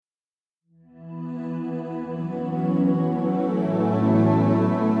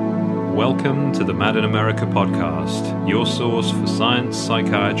welcome to the Mad in America podcast, your source for science,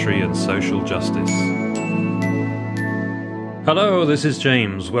 psychiatry, and social justice. Hello, this is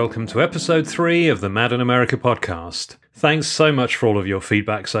James. Welcome to episode 3 of the Mad in America podcast. Thanks so much for all of your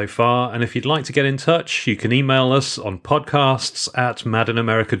feedback so far, and if you'd like to get in touch, you can email us on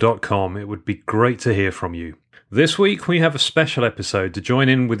podcasts@madinamerica.com. It would be great to hear from you. This week we have a special episode to join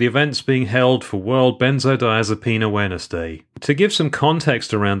in with the events being held for World Benzodiazepine Awareness Day. To give some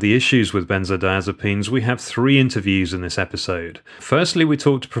context around the issues with benzodiazepines, we have 3 interviews in this episode. Firstly, we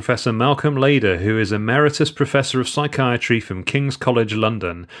talked to Professor Malcolm Lader, who is Emeritus Professor of Psychiatry from King's College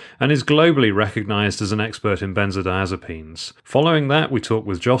London and is globally recognised as an expert in benzodiazepines. Following that, we talked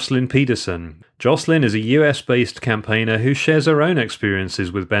with Jocelyn Peterson. Jocelyn is a US-based campaigner who shares her own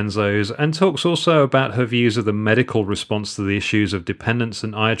experiences with benzos and talks also about her views of the medical response to the issues of dependence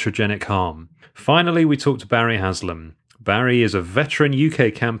and iatrogenic harm. Finally, we talked to Barry Haslam. Barry is a veteran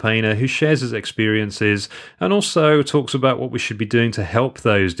UK campaigner who shares his experiences and also talks about what we should be doing to help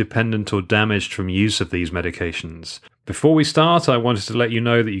those dependent or damaged from use of these medications. Before we start, I wanted to let you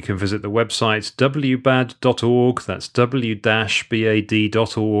know that you can visit the website wbad.org, that's w-bad.org,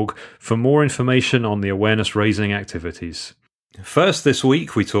 for more information on the awareness-raising activities. First this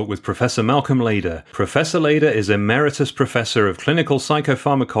week, we talk with Professor Malcolm Lader. Professor Lader is Emeritus Professor of Clinical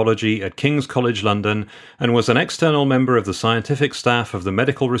Psychopharmacology at King's College London and was an external member of the scientific staff of the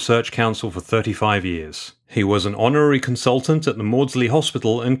Medical Research Council for 35 years. He was an honorary consultant at the Maudsley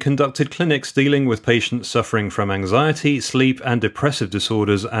Hospital and conducted clinics dealing with patients suffering from anxiety, sleep and depressive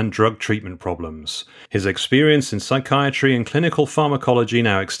disorders and drug treatment problems. His experience in psychiatry and clinical pharmacology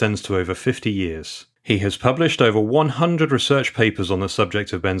now extends to over 50 years. He has published over 100 research papers on the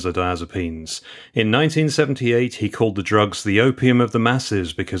subject of benzodiazepines. In 1978, he called the drugs the opium of the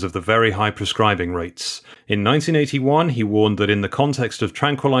masses because of the very high prescribing rates. In 1981, he warned that in the context of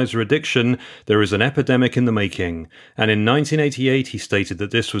tranquilizer addiction, there is an epidemic in the making. And in 1988, he stated that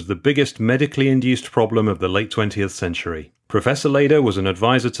this was the biggest medically induced problem of the late 20th century. Professor Lader was an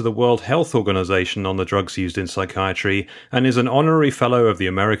advisor to the World Health Organization on the drugs used in psychiatry and is an honorary fellow of the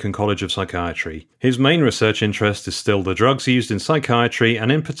American College of Psychiatry. His main research interest is still the drugs used in psychiatry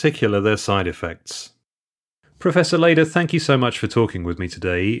and in particular their side effects. Professor Lader, thank you so much for talking with me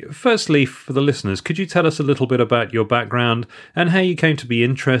today. Firstly, for the listeners, could you tell us a little bit about your background and how you came to be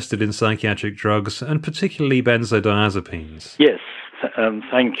interested in psychiatric drugs and particularly benzodiazepines? Yes,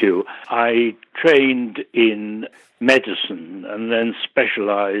 thank you. I trained in medicine and then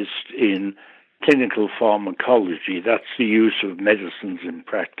specialized in clinical pharmacology, that's the use of medicines in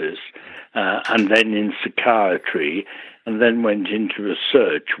practice, and then in psychiatry, and then went into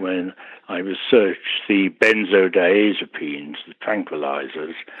research when I researched the benzodiazepines, the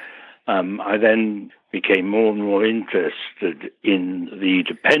tranquilizers. I then became more and more interested in the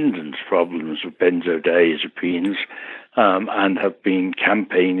dependence problems of benzodiazepines and have been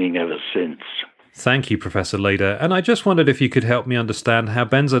campaigning ever since. Thank you, Professor Lader. And I just wondered if you could help me understand how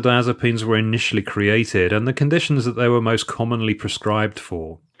benzodiazepines were initially created and the conditions that they were most commonly prescribed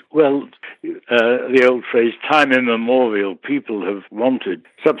for. Well, the old phrase, time immemorial, people have wanted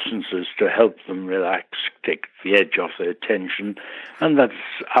substances to help them relax, take the edge off their tension, and that's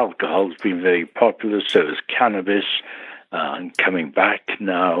alcohol's been very popular, so is cannabis, and coming back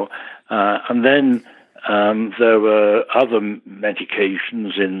now. And then there were other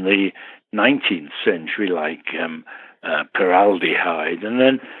medications in the 19th century, like peraldehyde. And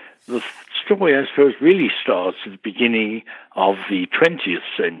then the story, I suppose, really starts at the beginning of the 20th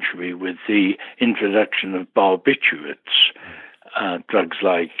century with the introduction of barbiturates, drugs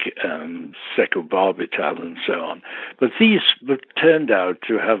like secobarbital and so on. But these turned out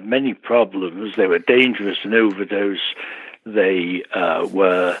to have many problems. They were dangerous and overdose. They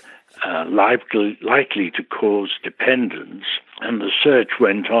were likely to cause dependence, and the search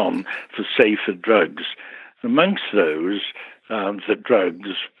went on for safer drugs. Amongst those, the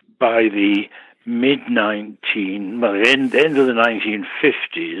drugs by the end of the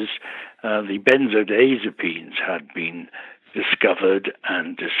 1950s, the benzodiazepines had been discovered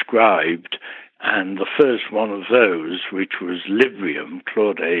and described, and the first one of those, which was Librium,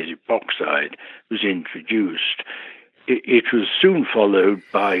 chlordiazepine epoxide, was introduced. It was soon followed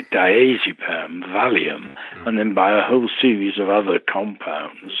by diazepam, Valium, and then by a whole series of other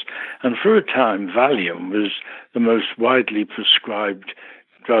compounds. And for a time, Valium was the most widely prescribed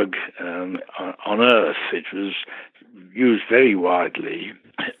drug on Earth. It was used very widely,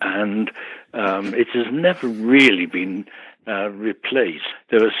 and it has never really been replaced.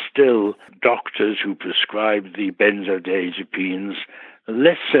 There are still doctors who prescribe the benzodiazepines,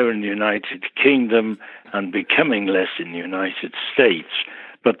 less so in the United Kingdom and becoming less in the United States.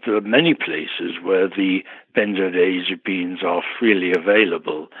 but there are many places where the benzodiazepines are freely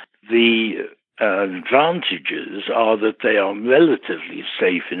available. The advantages are that they are relatively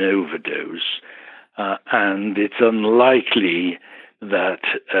safe in overdose, and it's unlikely that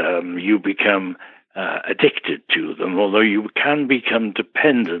you become addicted to them, although you can become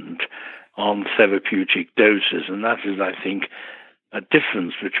dependent on therapeutic doses, and that is, I think, a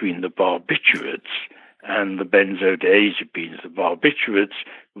difference between the barbiturates and the benzodiazepines. The barbiturates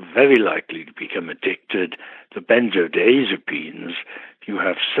very likely to become addicted. The benzodiazepines, you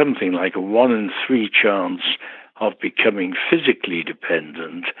have something like a 1 in 3 chance of becoming physically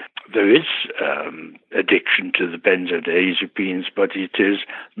dependent. There is addiction to the benzodiazepines, but it is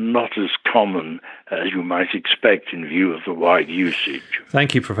not as common as you might expect in view of the wide usage.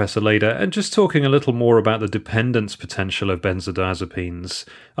 Thank you, Professor Lader. And just talking a little more about the dependence potential of benzodiazepines,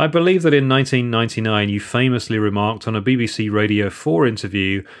 I believe that in 1999 you famously remarked on a BBC Radio 4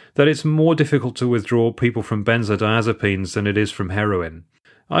 interview that it's more difficult to withdraw people from benzodiazepines than it is from heroin.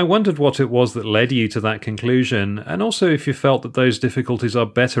 I wondered what it was that led you to that conclusion, and also if you felt that those difficulties are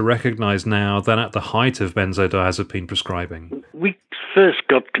better recognised now than at the height of benzodiazepine prescribing. We first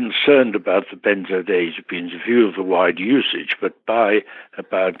got concerned about the benzodiazepines in view of the wide usage, but by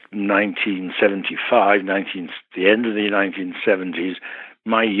about 1975, the end of the 1970s,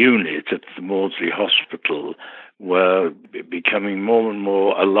 my unit at the Maudsley Hospital were becoming more and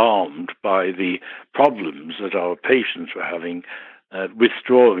more alarmed by the problems that our patients were having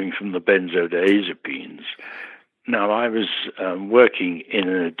withdrawing from the benzodiazepines. Now, I was working in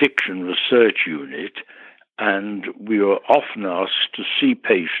an addiction research unit, and we were often asked to see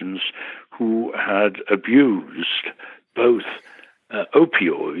patients who had abused both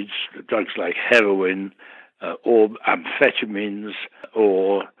opioids, drugs like heroin, or amphetamines,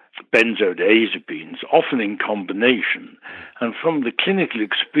 or benzodiazepines, often in combination. And from the clinical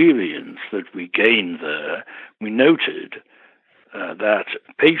experience that we gained there, we noted that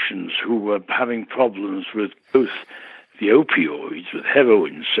patients who were having problems with both the opioids, with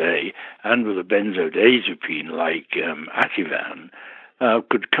heroin, say, and with a benzodiazepine like Ativan,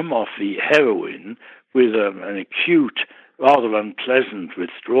 could come off the heroin with an acute, rather unpleasant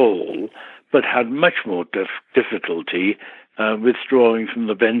withdrawal, but had much more difficulty withdrawing from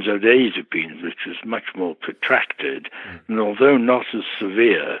the benzodiazepines, which was much more protracted, and although not as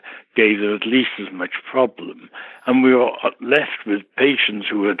severe, gave them at least as much problem. And we were left with patients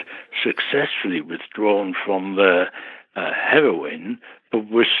who had successfully withdrawn from their heroin, but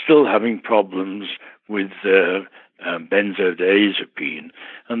were still having problems with their benzodiazepine.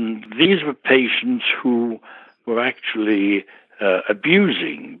 And these were patients who were actually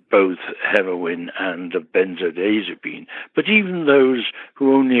abusing both heroin and benzodiazepine. But even those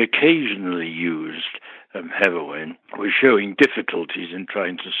who only occasionally used heroin were showing difficulties in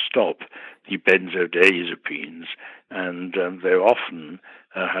trying to stop the benzodiazepines, and they often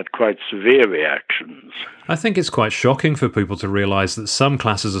had quite severe reactions. I think it's quite shocking for people to realise that some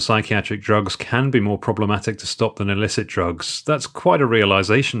classes of psychiatric drugs can be more problematic to stop than illicit drugs. That's quite a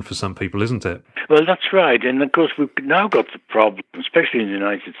realisation for some people, isn't it? Well, that's right. And of course, we've now got the problem, especially in the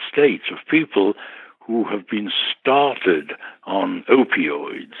United States, of people who have been started on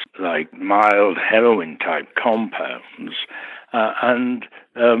opioids, like mild heroin-type compounds, and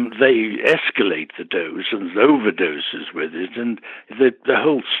they escalate the dose and there's overdoses with it, and the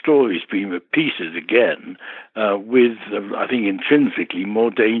whole story's been repeated again with, I think, intrinsically more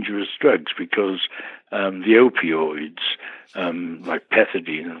dangerous drugs, because the opioids, like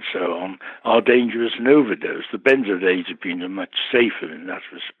pethidine and so on, are dangerous in overdose. The benzodiazepines are much safer in that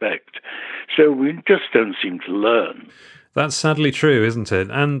respect. So we just don't seem to learn. That's sadly true, isn't it?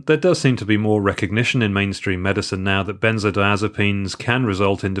 And there does seem to be more recognition in mainstream medicine now that benzodiazepines can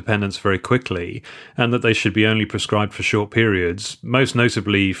result in dependence very quickly, and that they should be only prescribed for short periods, most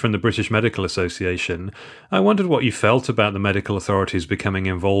notably from the British Medical Association. I wondered what you felt about the medical authorities becoming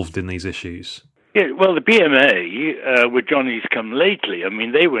involved in these issues. Yeah, well, the BMA were Johnny's come lately. I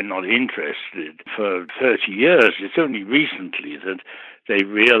mean, they were not interested for 30 years. It's only recently that they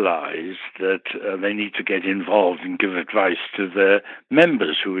realized that they need to get involved and give advice to their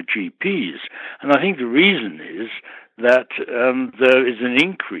members who are GPs. And I think the reason is that there is an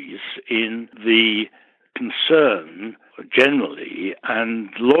increase in the concern generally, and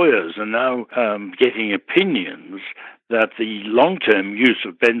lawyers are now getting opinions that the long-term use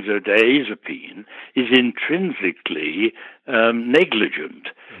of benzodiazepine is intrinsically negligent.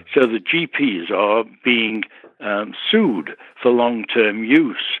 So the GPs are being sued for long-term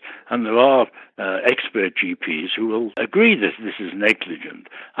use, and there are expert GPs who will agree that this is negligent.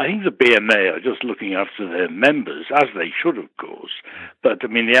 I think the BMA are just looking after their members, as they should, of course. But I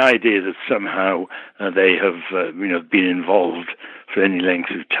mean, the idea that somehow they have, been involved for any length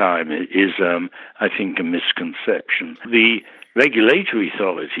of time is, I think, a misconception. The regulatory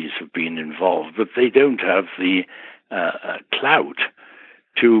authorities have been involved, but they don't have the clout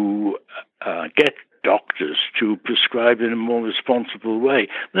to get doctors to prescribe in a more responsible way.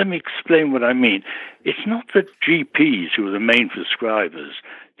 Let me explain what I mean. It's not that GPs, who are the main prescribers,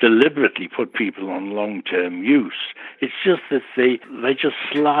 deliberately put people on long-term use. It's just that they just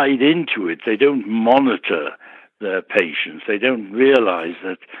slide into it. They don't monitor their patients. They don't realize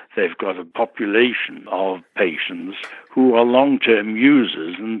that they've got a population of patients who are long-term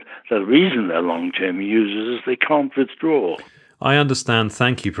users, and the reason they're long-term users is they can't withdraw. I understand.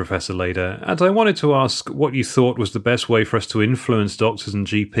 Thank you, Professor Lader. And I wanted to ask what you thought was the best way for us to influence doctors and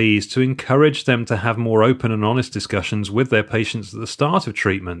GPs to encourage them to have more open and honest discussions with their patients at the start of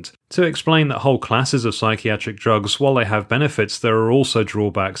treatment, to explain that whole classes of psychiatric drugs, while they have benefits, there are also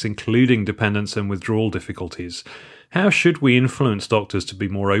drawbacks, including dependence and withdrawal difficulties. How should we influence doctors to be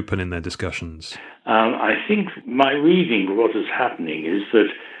more open in their discussions? I think my reading of what is happening is that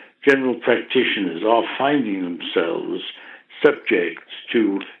general practitioners are finding themselves subject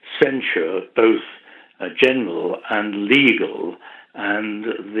to censure, both general and legal, and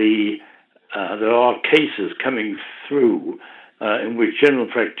there are cases coming through in which general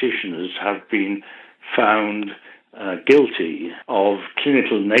practitioners have been found guilty of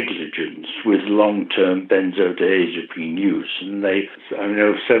clinical negligence with long-term benzodiazepine use, and I know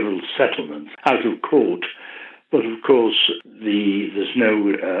of several settlements out of court. But of course, there's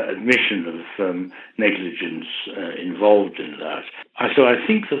no admission of negligence involved in that. So I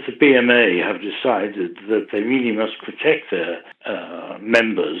think that the BMA have decided that they really must protect their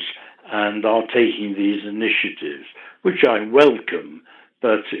members and are taking these initiatives, which I welcome.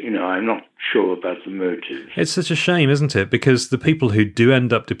 But, I'm not sure about the motive. It's such a shame, isn't it? Because the people who do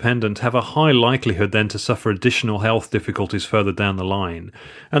end up dependent have a high likelihood then to suffer additional health difficulties further down the line.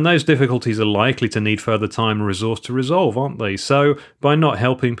 And those difficulties are likely to need further time and resource to resolve, aren't they? So by not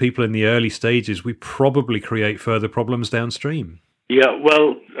helping people in the early stages, we probably create further problems downstream. Yeah,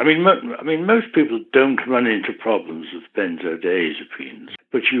 well, most people don't run into problems with benzodiazepines,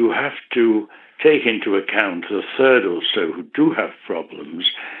 but you have to take into account a third or so who do have problems,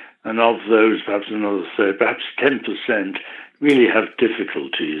 and of those, perhaps another third, perhaps 10%, really have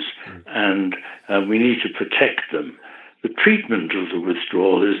difficulties, and we need to protect them. The treatment of the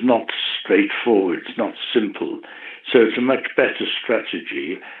withdrawal is not straightforward, it's not simple, so it's a much better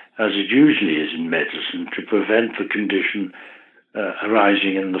strategy, as it usually is in medicine, to prevent the condition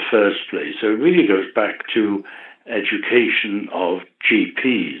arising in the first place. So it really goes back to education of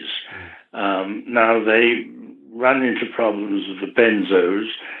GPs. Now they run into problems with the benzos,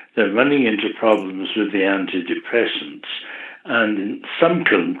 they're running into problems with the antidepressants, and in some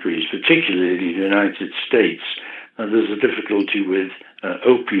countries, particularly the United States, there's a difficulty with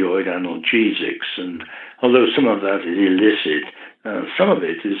opioid analgesics, and although some of that is illicit, some of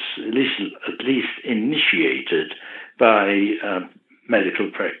it is at least initiated by medical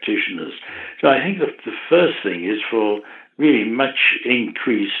practitioners. So I think that the first thing is for really much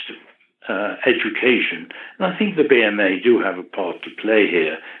increased education. And I think the BMA do have a part to play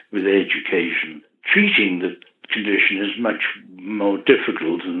here with education. Treating the condition is much more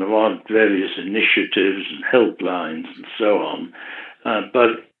difficult, and there are various initiatives and helplines and so on.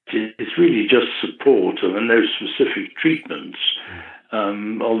 But it's really just support. There are no specific treatments,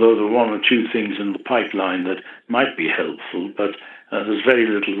 although there are one or two things in the pipeline that might be helpful, but there's very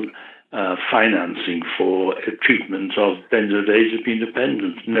little financing for treatment of benzodiazepine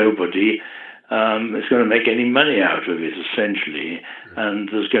dependence. Nobody is going to make any money out of it, essentially, and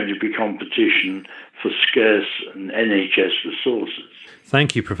there's going to be competition for scarce NHS resources.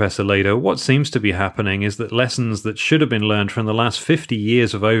 Thank you, Professor Lader. What seems to be happening is that lessons that should have been learned from the last 50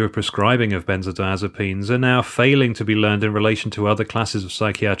 years of overprescribing of benzodiazepines are now failing to be learned in relation to other classes of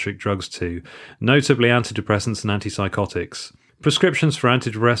psychiatric drugs too, notably antidepressants and antipsychotics. Prescriptions for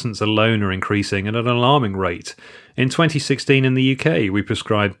antidepressants alone are increasing at an alarming rate. In 2016 in the UK, we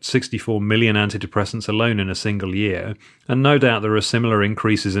prescribed 64 million antidepressants alone in a single year, and no doubt there are similar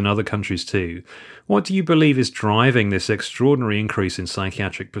increases in other countries too. What do you believe is driving this extraordinary increase in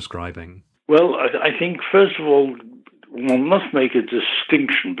psychiatric prescribing? Well, I think, first of all, one must make a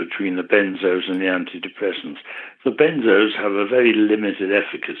distinction between the benzos and the antidepressants. The benzos have a very limited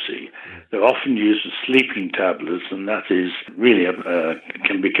efficacy. They're often used as sleeping tablets, and that is really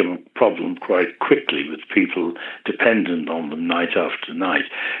can become a problem quite quickly with people dependent on them night after night.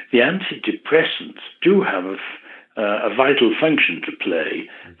 The antidepressants do have a vital function to play.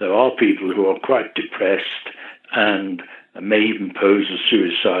 There are people who are quite depressed and may even pose a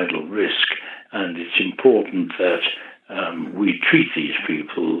suicidal risk, and it's important that we treat these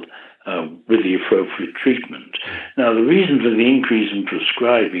people with the appropriate treatment. Now, the reason for the increase in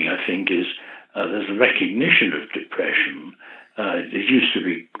prescribing, I think, is there's a recognition of depression. It used to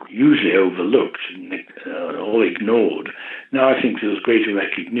be usually overlooked or ignored. Now I think there's greater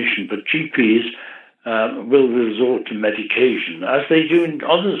recognition, but GPs will resort to medication, as they do in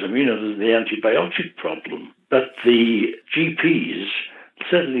others. I mean, there's the antibiotic problem. But the GPs,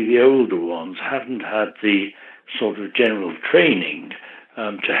 certainly the older ones, haven't had the sort of general training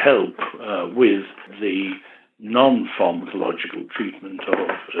to help with the non-pharmacological treatment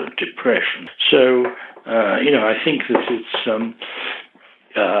of depression. So, I think that it's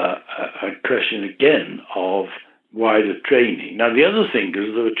a question again of wider training. Now, the other thing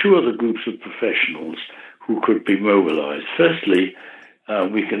is there are two other groups of professionals who could be mobilized. Firstly,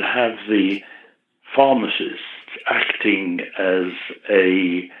 we can have the pharmacists acting as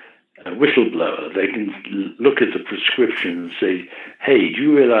a whistleblower. They can look at the prescription and say, hey, do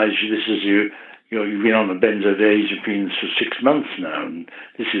you realize this is you've been on the benzodiazepines for 6 months now, and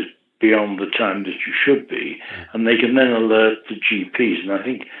this is beyond the time that you should be. And they can then alert the GPs. And I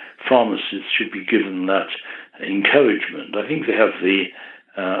think pharmacists should be given that encouragement. I think they have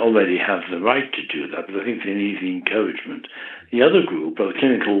already have the right to do that, but I think they need the encouragement. The other group are the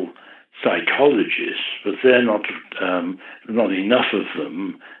clinical psychologists, but they're not enough of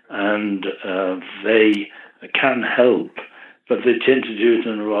them, and they can help, but they tend to do it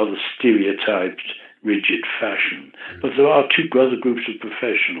in a rather stereotyped, rigid fashion. But there are two other groups of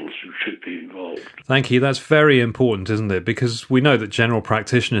professionals who should be involved. Thank you. That's very important, isn't it? Because we know that general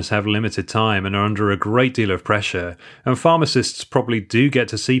practitioners have limited time and are under a great deal of pressure. And pharmacists probably do get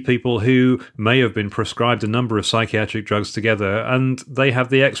to see people who may have been prescribed a number of psychiatric drugs together, and they have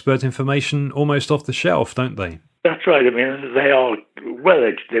the expert information almost off the shelf, don't they? That's right. I mean, they are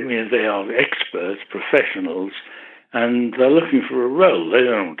they are experts, professionals, and they're looking for a role. They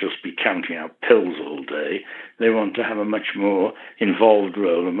don't just be counting out pills all day. They want to have a much more involved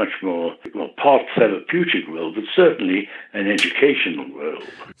role, a much more, part therapeutic role, but certainly an educational role.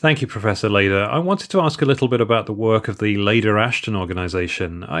 Thank you, Professor Lader. I wanted to ask a little bit about the work of the Lader-Ashton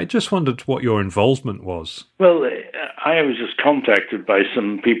organisation. I just wondered what your involvement was. Well, I was just contacted by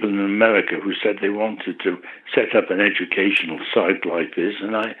some people in America who said they wanted to set up an educational site like this,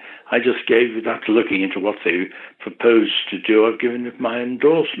 and I just gave it, after looking into what they proposed to do, I've given it my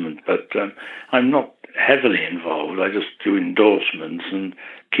endorsement. But I'm not heavily involved. I just do endorsements and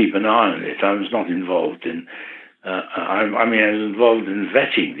keep an eye on it. I was not involved in I was involved in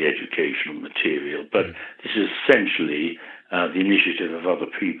vetting the educational material, but this is essentially the initiative of other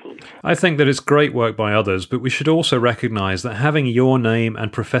people. I think that it's great work by others, but we should also recognise that having your name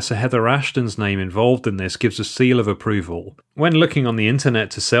and Professor Heather Ashton's name involved in this gives a seal of approval. When looking on the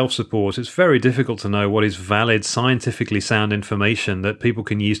internet to self-support, it's very difficult to know what is valid, scientifically sound information that people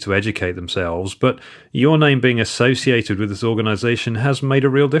can use to educate themselves, but your name being associated with this organisation has made a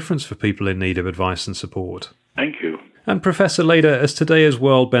real difference for people in need of advice and support. Thank you. And Professor Lader, as today is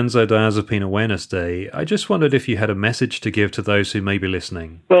World Benzodiazepine Awareness Day, I just wondered if you had a message to give to those who may be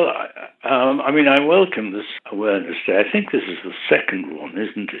listening. Well, I welcome this Awareness Day. I think this is the second one,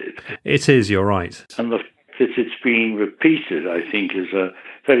 isn't it? It is, you're right. And the fact that it's being repeated, I think, is a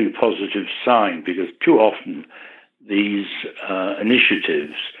very positive sign, because too often these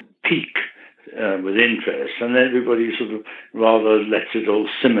initiatives peak with interest, and everybody sort of rather lets it all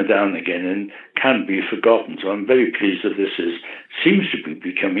simmer down again and can be forgotten. So I'm very pleased that this seems to be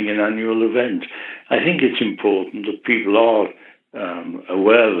becoming an annual event. I think it's important that people are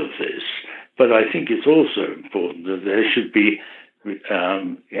aware of this, but I think it's also important that there should be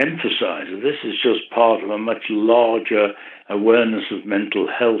emphasized that this is just part of a much larger awareness of mental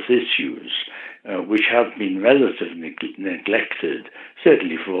health issues, which have been relatively neglected,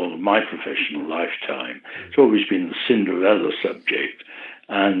 certainly for all of my professional lifetime. It's always been the Cinderella subject.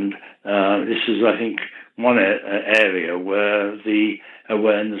 And this is, I think, one area where the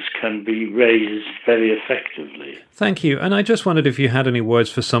awareness can be raised very effectively. Thank you. And I just wondered if you had any words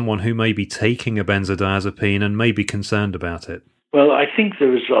for someone who may be taking a benzodiazepine and may be concerned about it. Well, I think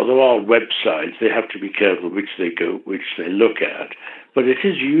there are websites. They have to be careful which they look at. But it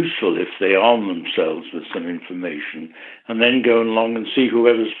is useful if they arm themselves with some information and then go along and see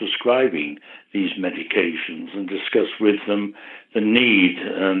whoever's prescribing these medications and discuss with them the need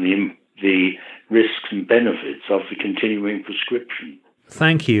and the risks and benefits of the continuing prescription.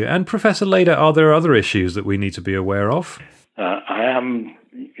 Thank you. And Professor Lader, are there other issues that we need to be aware of? I am,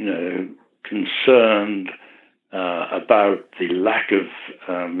 concerned about the lack of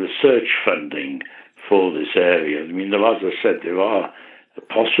research funding for this area. I mean, as I said, there are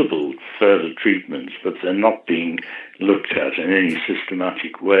possible further treatments, but they're not being looked at in any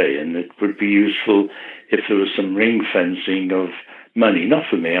systematic way. And it would be useful if there was some ring fencing of money, not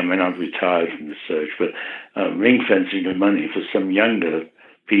for me, I mean, I've retired from research, but ring fencing of money for some younger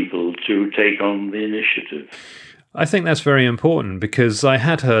people to take on the initiative. I think that's very important, because I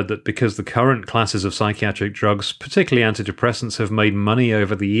had heard that because the current classes of psychiatric drugs, particularly antidepressants, have made money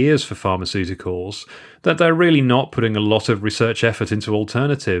over the years for pharmaceuticals, that they're really not putting a lot of research effort into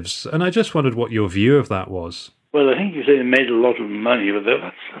alternatives. And I just wondered what your view of that was. Well, I think you say they made a lot of money, but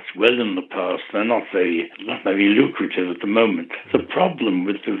that's well in the past. They're not very lucrative at the moment. The problem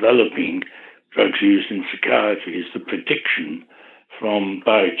with developing drugs used in psychiatry is the prediction from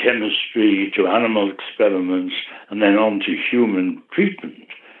biochemistry to animal experiments and then on to human treatment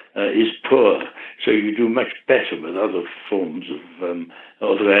is poor. So you do much better with other forms of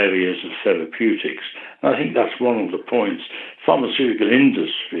other areas of therapeutics. And I think that's one of the points. Pharmaceutical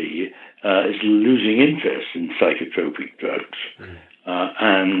industry is losing interest in psychotropic drugs.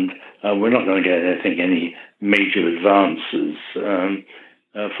 And we're not going to get, I think, any major advances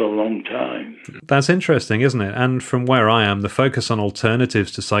for a long time. That's interesting, isn't it? And from where I am, the focus on alternatives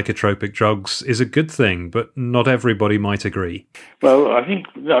to psychotropic drugs is a good thing, but not everybody might agree. Well, I think,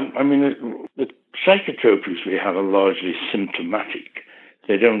 the psychotropics we have are largely symptomatic.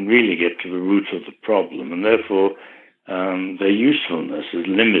 They don't really get to the root of the problem, and therefore their usefulness is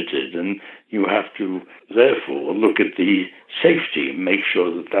limited, and you have to, therefore, look at the safety and make sure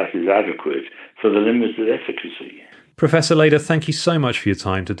that is adequate for the limited efficacy. Professor Lader, thank you so much for your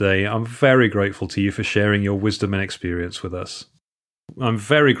time today. I'm very grateful to you for sharing your wisdom and experience with us. I'm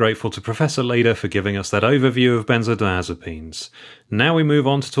very grateful to Professor Lader for giving us that overview of benzodiazepines. Now we move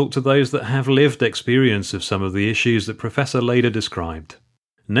on to talk to those that have lived experience of some of the issues that Professor Lader described.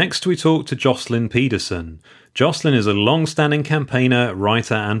 Next, we talk to Jocelyn Pedersen. Jocelyn is a long-standing campaigner,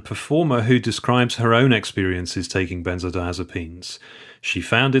 writer and performer who describes her own experiences taking benzodiazepines. She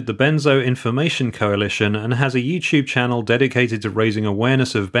founded the Benzo Information Coalition and has a YouTube channel dedicated to raising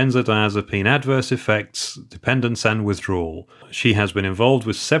awareness of benzodiazepine adverse effects, dependence and withdrawal. She has been involved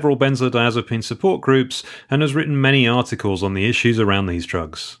with several benzodiazepine support groups and has written many articles on the issues around these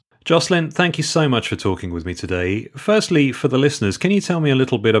drugs. Jocelyn, thank you so much for talking with me today. Firstly, for the listeners, can you tell me a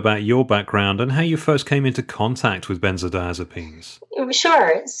little bit about your background and how you first came into contact with benzodiazepines?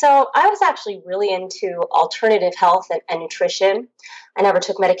 Sure. So I was actually really into alternative health and nutrition. I never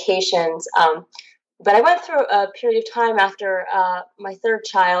took medications, but I went through a period of time after my third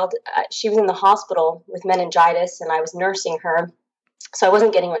child. She was in the hospital with meningitis, and I was nursing her, so I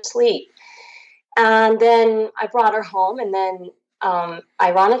wasn't getting much sleep. And then I brought her home, and then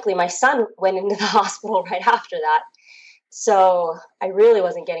ironically, my son went into the hospital right after that. So I really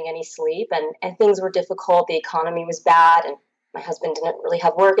wasn't getting any sleep, and things were difficult. The economy was bad, and my husband didn't really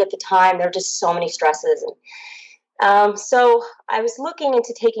have work at the time. There were just so many stresses. And so I was looking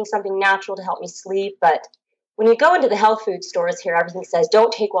into taking something natural to help me sleep. But when you go into the health food stores here, everything says,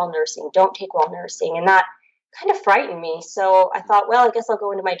 don't take while nursing, don't take while nursing. And that kind of frightened me. So I thought, well, I guess I'll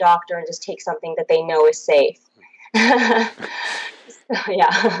go into my doctor and just take something that they know is safe.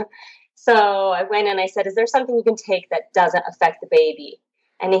 So I went and I said, is there something you can take that doesn't affect the baby?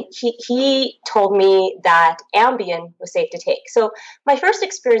 And he told me that Ambien was safe to take. So my first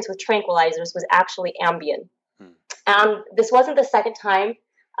experience with tranquilizers was actually Ambien. And this wasn't the second time.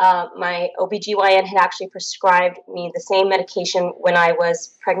 My OBGYN had actually prescribed me the same medication when I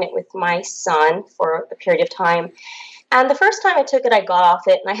was pregnant with my son for a period of time. And the first time I took it, I got off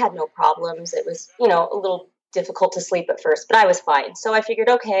it and I had no problems. It was, a little difficult to sleep at first, but I was fine. So I figured,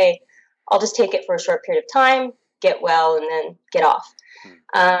 okay, I'll just take it for a short period of time, get well, and then get off.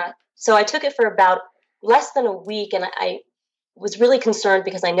 So I took it for about less than a week, and I was really concerned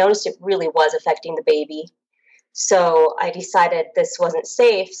because I noticed it really was affecting the baby. So I decided this wasn't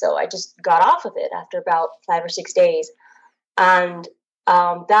safe, so I just got off of it after about 5 or 6 days. And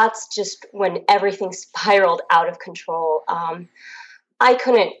that's just when everything spiraled out of control. I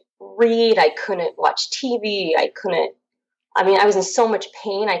couldn't read, I couldn't watch TV, I was in so much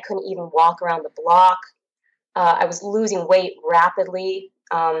pain, I couldn't even walk around the block. I was losing weight rapidly.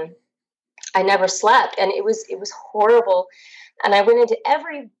 I never slept, and it was horrible. And I went into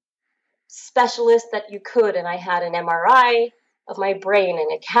every specialist that you could, and I had an MRI of my brain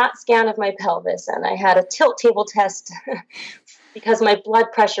and a CAT scan of my pelvis, and I had a tilt table test because my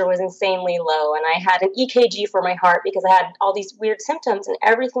blood pressure was insanely low, and I had an EKG for my heart because I had all these weird symptoms, and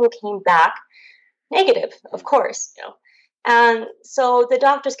everything came back negative, of course, you know. And so the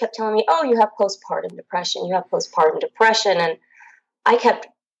doctors kept telling me, "Oh, you have postpartum depression. You have postpartum depression." And I kept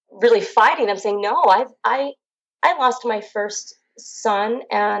really fighting them, saying, "No, I lost my first son,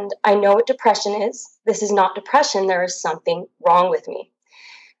 and I know what depression is. This is not depression. There is something wrong with me."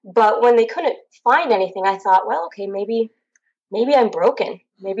 But when they couldn't find anything, I thought, well, okay, maybe I'm broken.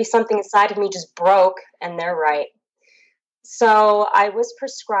 Maybe something inside of me just broke, and they're right. So I was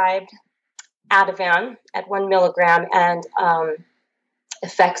prescribed Ativan at 1 milligram and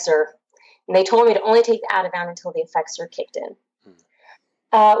Effexor. And they told me to only take the Ativan until the Effexor kicked in.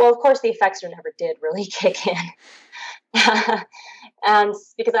 Well, of course, the Effexor never did really kick in. And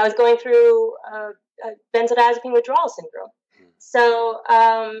because I was going through benzodiazepine withdrawal syndrome. So,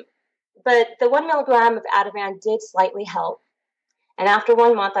 but the 1 milligram of Ativan did slightly help. And after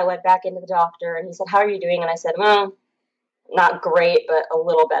 1 month, I went back into the doctor, and he said, "How are you doing?" And I said, "Well, not great, but a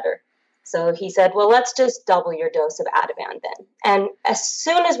little better." So he said, "Well, let's just double your dose of Ativan then." And as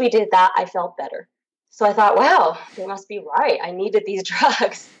soon as we did that, I felt better. So I thought, wow, they must be right. I needed these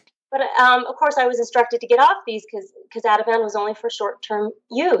drugs. But of course, I was instructed to get off these because Ativan was only for short-term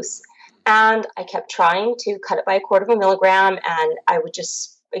use. And I kept trying to cut it by 1/4 milligram, and I would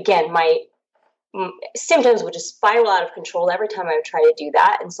just, again, my symptoms would just spiral out of control every time I would try to do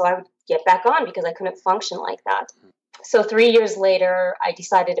that. And so I would get back on because I couldn't function like that. So 3 years later, I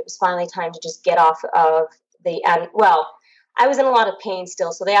decided it was finally time to just get off of the, and well, I was in a lot of pain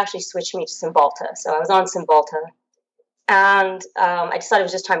still, so they actually switched me to Cymbalta. So I was on Cymbalta, and I decided it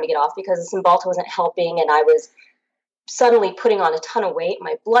was just time to get off because the Cymbalta wasn't helping, and I was suddenly putting on a ton of weight.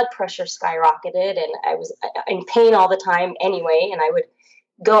 My blood pressure skyrocketed, and I was in pain all the time anyway, and I would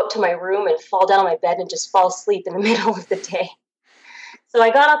go up to my room and fall down on my bed and just fall asleep in the middle of the day. So I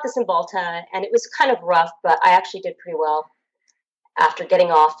got off the Cymbalta, and it was kind of rough, but I actually did pretty well after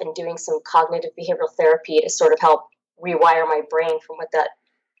getting off and doing some cognitive behavioral therapy to sort of help rewire my brain from what that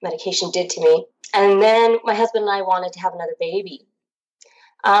medication did to me. And then my husband and I wanted to have another baby.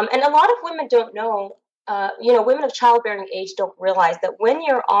 And a lot of women don't know, women of childbearing age don't realize that when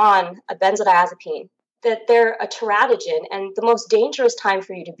you're on a benzodiazepine, that they're a teratogen, and the most dangerous time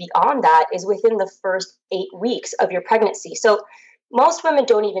for you to be on that is within the first 8 weeks of your pregnancy. So most women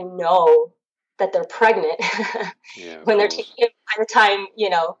don't even know that they're pregnant when they're taking it by the time,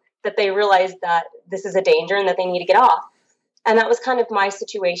 that they realize that this is a danger and that they need to get off. And that was kind of my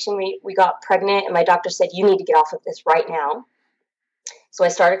situation. We got pregnant, and my doctor said, "You need to get off of this right now." So I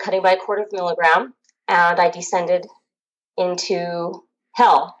started cutting by 1/4 milligram, and I descended into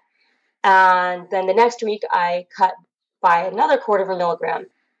hell. And then the next week I cut by another 1/4 milligram,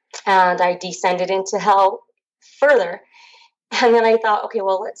 and I descended into hell further. And then I thought, okay,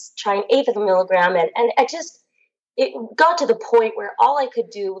 well, let's try an 1/8 milligram. And it got to the point where all I could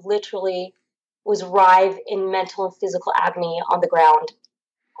do literally was writhe in mental and physical agony on the ground.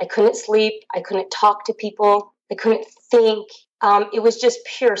 I couldn't sleep. I couldn't talk to people. I couldn't think. It was just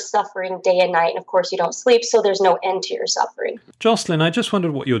pure suffering day and night. And of course, you don't sleep, so there's no end to your suffering. Jocelyn, I just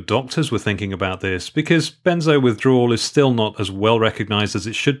wondered what your doctors were thinking about this, because benzo withdrawal is still not as well recognized as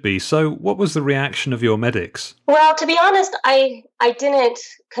it should be. So what was the reaction of your medics? Well, to be honest, I didn't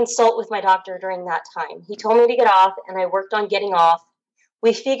consult with my doctor during that time. He told me to get off, and I worked on getting off.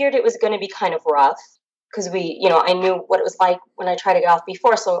 We figured it was going to be kind of rough because I knew what it was like when I tried to get off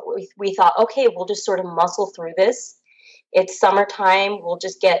before. So we thought, okay, we'll just sort of muscle through this. It's summertime. We'll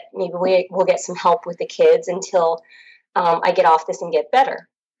just we'll get some help with the kids until I get off this and get better.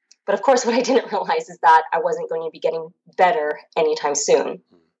 But of course, what I didn't realize is that I wasn't going to be getting better anytime soon.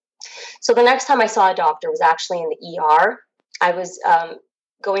 So the next time I saw a doctor was actually in the ER. I was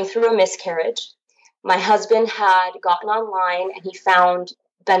going through a miscarriage. My husband had gotten online and he found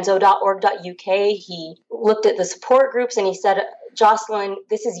benzo.org.uk. He looked at the support groups and he said, "Jocelyn,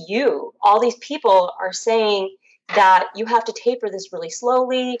 this is you. All these people are saying that you have to taper this really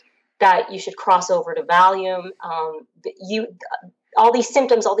slowly, that you should cross over to Valium. All these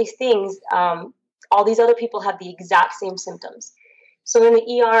symptoms, all these things, all these other people have the exact same symptoms." So in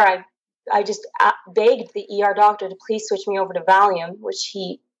the ER, I just begged the ER doctor to please switch me over to Valium, which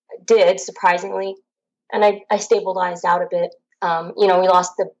he did, surprisingly. And I stabilized out a bit. We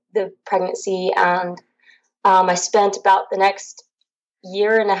lost the pregnancy, and I spent about the next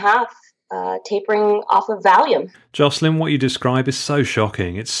year and a half tapering off of Valium. Jocelyn, what you describe is so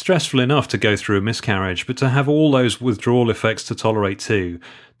shocking. It's stressful enough to go through a miscarriage, but to have all those withdrawal effects to tolerate too,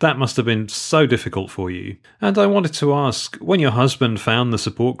 that must have been so difficult for you. And I wanted to ask, when your husband found the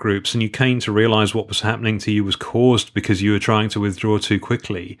support groups and you came to realise what was happening to you was caused because you were trying to withdraw too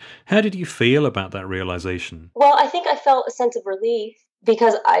quickly, how did you feel about that realisation? Well, I think I felt a sense of relief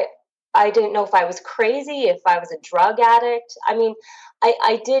because I didn't know if I was crazy, if I was a drug addict. I mean,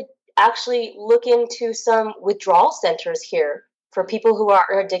 I did actually look into some withdrawal centers here for people who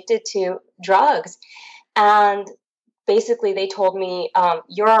are addicted to drugs. And basically they told me,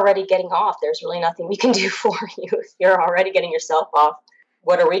 you're already getting off. There's really nothing we can do for you. If you're already getting yourself off,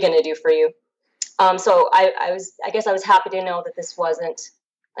 what are we going to do for you? So I guess I was happy to know that this wasn't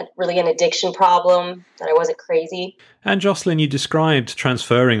really an addiction problem, that I wasn't crazy. And Jocelyn, you described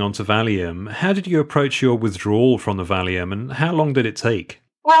transferring onto Valium. How did you approach your withdrawal from the Valium, and how long did it take?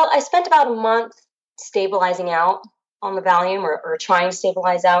 Well, I spent about a month stabilizing out on the Valium or trying to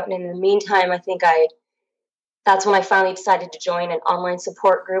stabilize out. And in the meantime, I think that's when I finally decided to join an online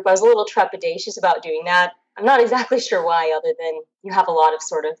support group. I was a little trepidatious about doing that. I'm not exactly sure why, other than you have a lot of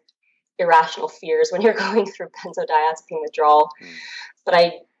sort of irrational fears when you're going through benzodiazepine withdrawal. But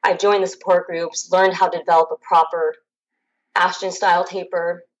I joined the support groups, learned how to develop a proper Ashton-style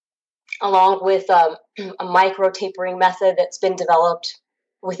taper, along with a micro-tapering method that's been developed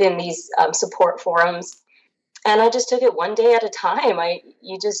within these support forums. And I just took it one day at a time.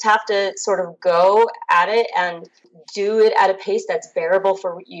 You just have to sort of go at it and do it at a pace that's bearable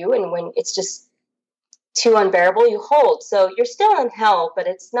for you. And when it's just too unbearable, you hold. So you're still in hell, but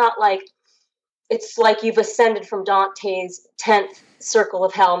it's like you've ascended from Dante's 10th circle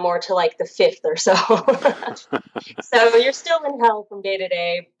of hell more to like the 5th or so. So you're still in hell from day to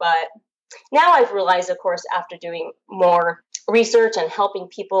day. But now I've realized, of course, after doing more research and helping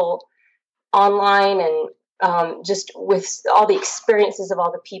people online and just with all the experiences of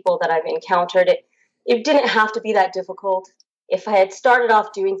all the people that I've encountered, it didn't have to be that difficult. If I had started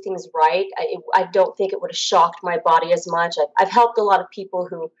off doing things right, I don't think it would have shocked my body as much. I've helped a lot of people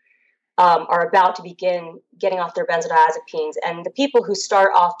who are about to begin getting off their benzodiazepines, and the people who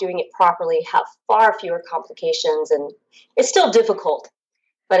start off doing it properly have far fewer complications, and it's still difficult,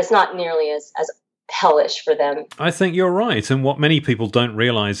 but it's not nearly as hellish for them. I think you're right, and what many people don't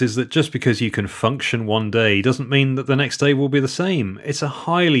realise is that just because you can function one day doesn't mean that the next day will be the same. It's a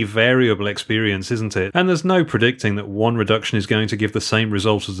highly variable experience, isn't it? And there's no predicting that one reduction is going to give the same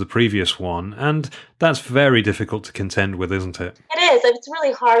result as the previous one, and that's very difficult to contend with, isn't it? It is. It's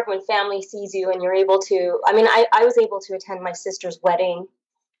really hard when family sees you and you're able to... I mean, I was able to attend my sister's wedding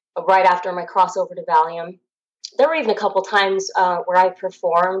right after my crossover to Valium. There were even a couple times where I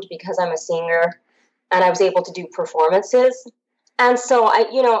performed because I'm a singer, and I was able to do performances. And so I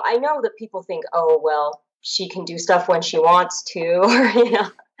know that people think, oh, well, she can do stuff when she wants to,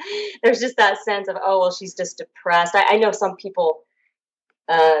 or, there's just that sense of, oh, well, she's just depressed. I know some people,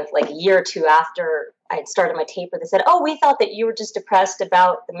 like a year or two after I had started my taper, they said, oh, we thought that you were just depressed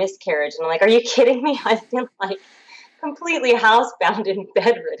about the miscarriage. And I'm like, are you kidding me? I've been like completely housebound and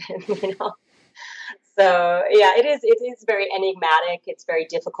bedridden, So, yeah, it is very enigmatic. It's very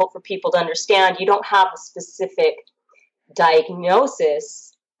difficult for people to understand. You don't have a specific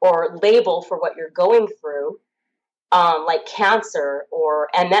diagnosis or label for what you're going through, like cancer or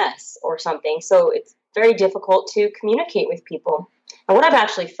MS or something. So it's very difficult to communicate with people. And what I've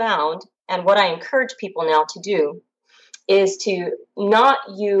actually found, and what I encourage people now to do, is to not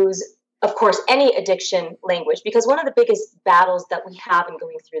use, of course, any addiction language, because one of the biggest battles that we have in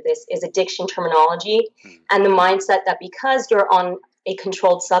going through this is addiction terminology and the mindset that because you're on a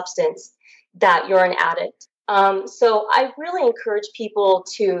controlled substance, that you're an addict. So I really encourage people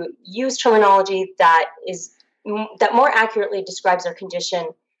to use terminology that more accurately describes their condition,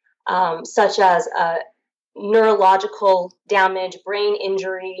 such as neurological damage, brain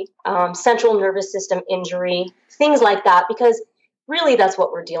injury, central nervous system injury, things like that, because really, that's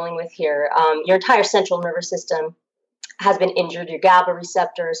what we're dealing with here. Your entire central nervous system has been injured. Your GABA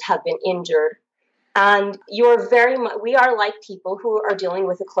receptors have been injured. And we are like people who are dealing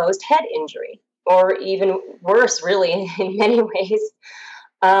with a closed head injury, or even worse, really, in many ways.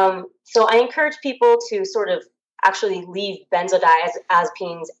 So I encourage people to sort of actually leave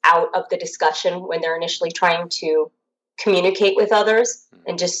benzodiazepines out of the discussion when they're initially trying to communicate with others,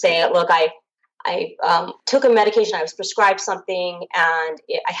 and just say, look, I took a medication, I was prescribed something, and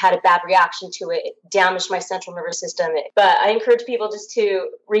I had a bad reaction to it. It damaged my central nervous system. But I encourage people just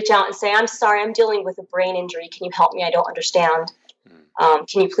to reach out and say, I'm sorry, I'm dealing with a brain injury. Can you help me? I don't understand.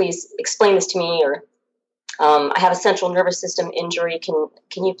 Can you please explain this to me? Or I have a central nervous system injury.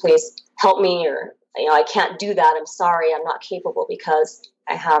 Can you please help me? Or, I can't do that. I'm sorry. I'm not capable because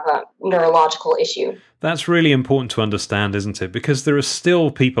I have a neurological issue. That's really important to understand, isn't it? Because there are still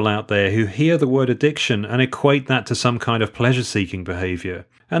people out there who hear the word addiction and equate that to some kind of pleasure-seeking behavior.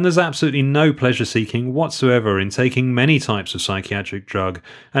 And there's absolutely no pleasure-seeking whatsoever in taking many types of psychiatric drug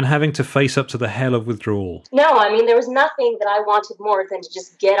and having to face up to the hell of withdrawal. No, I mean, there was nothing that I wanted more than to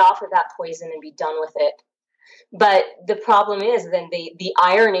just get off of that poison and be done with it. But the problem is, then the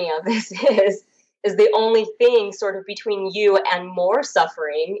irony of this is the only thing sort of between you and more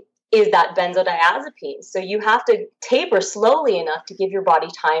suffering is that benzodiazepine. So you have to taper slowly enough to give your body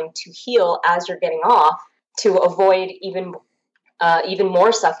time to heal as you're getting off, to avoid even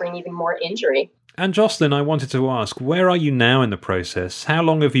more suffering, even more injury. And Jocelyn, I wanted to ask, where are you now in the process? How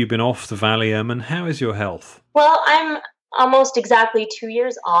long have you been off the Valium and how is your health? Well, I'm almost exactly 2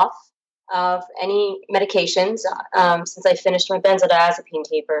 years off of any medications since I finished my benzodiazepine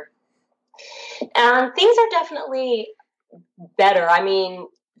taper. And things are definitely better. I mean,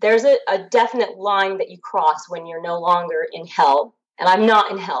 there's a definite line that you cross when you're no longer in hell. And I'm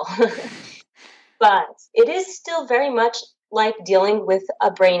not in hell. But it is still very much like dealing with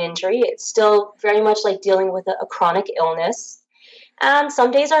a brain injury. It's still very much like dealing with a chronic illness. And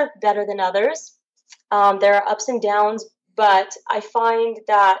some days are better than others. There are ups and downs. But I find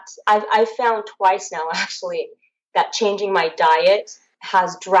that I've found twice now, actually, that changing my diet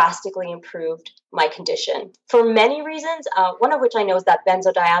has drastically improved my condition for many reasons, one of which I know is that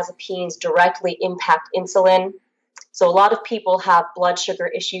benzodiazepines directly impact insulin. So a lot of people have blood sugar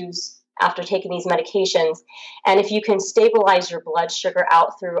issues after taking these medications. And if you can stabilize your blood sugar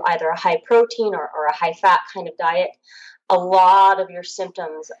out through either a high protein or a high fat kind of diet, a lot of your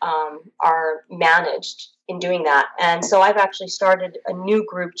symptoms are managed in doing that. And so I've actually started a new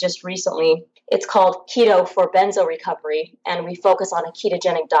group just recently. It's called Keto for Benzo Recovery, and we focus on a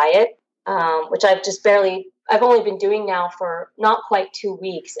ketogenic diet, which I've only been doing now for not quite 2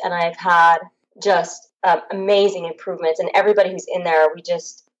 weeks, and I've had just amazing improvements. And everybody who's in there,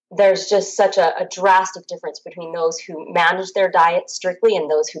 there's just such a drastic difference between those who manage their diet strictly and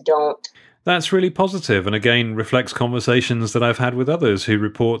those who don't. That's really positive, and again reflects conversations that I've had with others who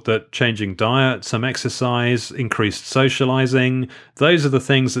report that changing diet, some exercise, increased socializing, those are the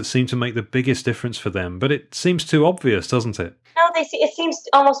things that seem to make the biggest difference for them. But it seems too obvious, doesn't it? No, it seems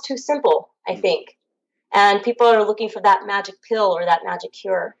almost too simple, I think. And people are looking for that magic pill or that magic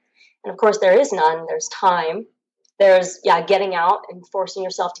cure. And of course, there is none. There's time. There's, getting out and forcing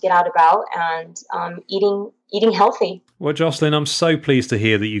yourself to get out about and eating healthy. Well, Jocelyn, I'm so pleased to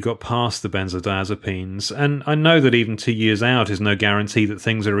hear that you got past the benzodiazepines. And I know that even 2 years out is no guarantee that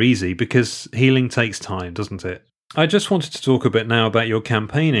things are easy because healing takes time, doesn't it? I just wanted to talk a bit now about your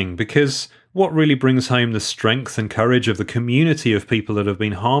campaigning, because what really brings home the strength and courage of the community of people that have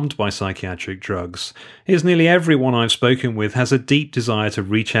been harmed by psychiatric drugs is nearly everyone I've spoken with has a deep desire to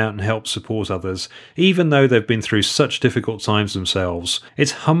reach out and help support others, even though they've been through such difficult times themselves.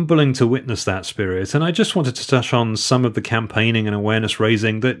 It's humbling to witness that spirit, and I just wanted to touch on some of the campaigning and awareness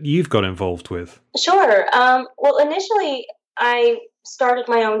raising that you've got involved with. Sure. Well, initially, I started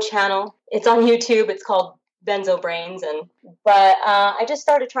my own channel. It's on YouTube. It's called Benzo Brains, but I just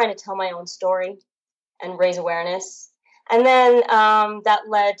started trying to tell my own story and raise awareness, and then that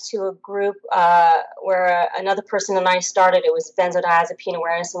led to a group where another person and I started. It was Benzodiazepine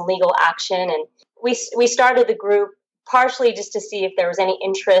Awareness and Legal Action, and we started the group partially just to see if there was any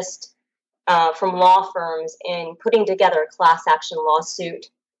interest from law firms in putting together a class action lawsuit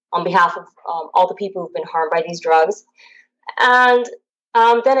on behalf of all the people who've been harmed by these drugs, and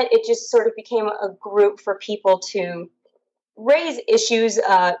then it just sort of became a group for people to raise issues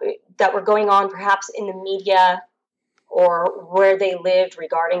that were going on perhaps in the media or where they lived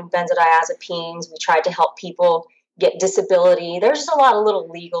regarding benzodiazepines. We tried to help people get disability. There's just a lot of little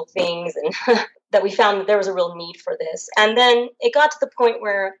legal things and that we found that there was a real need for this. And then it got to the point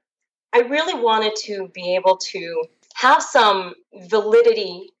where I really wanted to be able to have some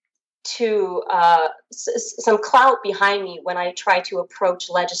validity to some clout behind me when I try to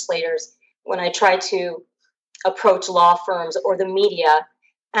approach legislators, when I try to approach law firms or the media.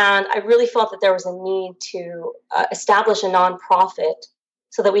 And I really felt that there was a need to establish a nonprofit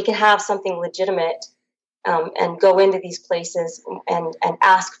so that we could have something legitimate and go into these places and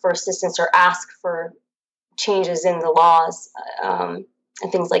ask for assistance or ask for changes in the laws and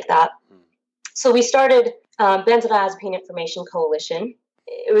things like that. So we started Benzodiazepine Information Coalition.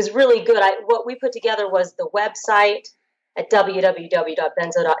 It was really good. What we put together was the website at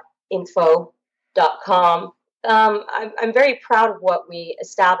www.benzo.info.com. I'm very proud of what we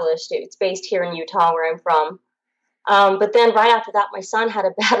established. It's based here in Utah, where I'm from. But then right after that, my son had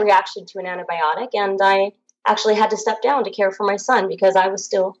a bad reaction to an antibiotic, and I actually had to step down to care for my son because I was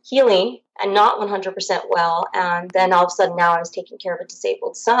still healing and not 100% well. And then all of a sudden now I was taking care of a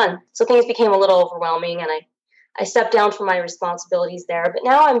disabled son. So things became a little overwhelming, and I stepped down from my responsibilities there. But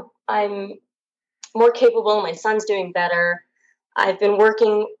now I'm more capable. My son's doing better. I've been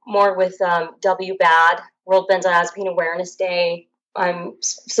working more with WBAD, World Benzodiazepine Awareness Day. I'm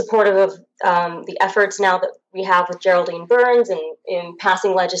supportive of the efforts now that we have with Geraldine Burns and in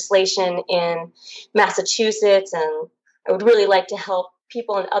passing legislation in Massachusetts. And I would really like to help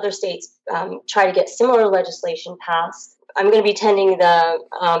people in other states try to get similar legislation passed. I'm going to be attending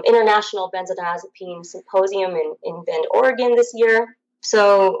the International Benzodiazepine Symposium in Bend, Oregon this year.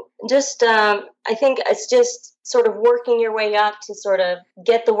 So just, I think it's just sort of working your way up to sort of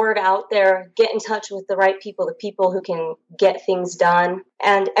get the word out there, get in touch with the right people, the people who can get things done,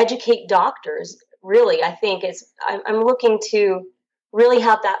 and educate doctors. Really, I think I'm looking to really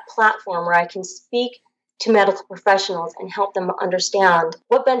have that platform where I can speak to medical professionals and help them understand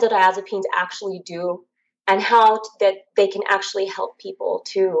what benzodiazepines actually do and how that they can actually help people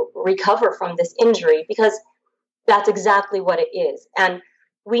to recover from this injury, because that's exactly what it is. And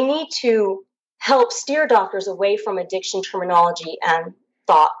we need to help steer doctors away from addiction terminology and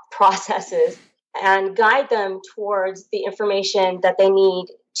thought processes and guide them towards the information that they need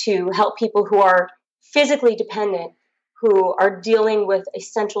to help people who are physically dependent, who are dealing with a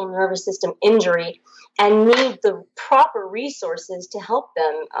central nervous system injury and need the proper resources to help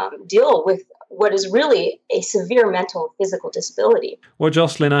them deal with what is really a severe mental and physical disability. Well,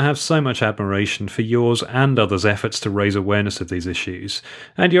 Jocelyn, I have so much admiration for yours and others' efforts to raise awareness of these issues.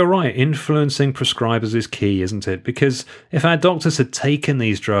 And you're right, influencing prescribers is key, isn't it? Because if our doctors had taken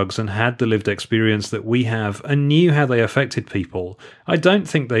these drugs and had the lived experience that we have and knew how they affected people, I don't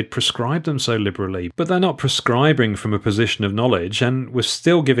think they'd prescribe them so liberally. But they're not prescribing from a position of knowledge, and we're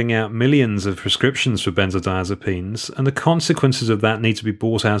still giving out millions of prescriptions for benzodiazepines, and the consequences of that need to be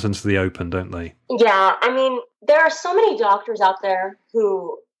brought out into the open, don't they? Yeah, I mean, there are so many doctors out there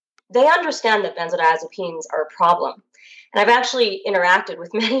who they understand that benzodiazepines are a problem. And I've actually interacted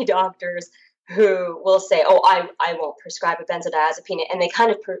with many doctors who will say, "Oh, I won't prescribe a benzodiazepine," and they kind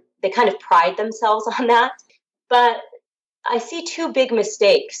of pride themselves on that. But I see two big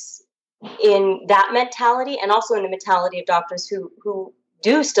mistakes in that mentality, and also in the mentality of doctors who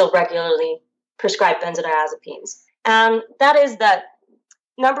do still regularly prescribe benzodiazepines. And that is that,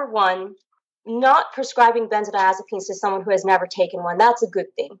 number one, not prescribing benzodiazepines to someone who has never taken one, that's a good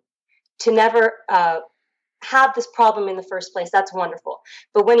thing. To never have this problem in the first place, that's wonderful.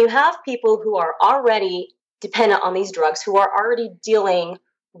 But when you have people who are already dependent on these drugs, who are already dealing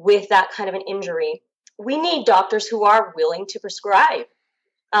with that kind of an injury, we need doctors who are willing to prescribe.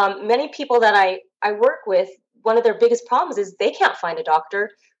 Many people that I work with, one of their biggest problems is they can't find a doctor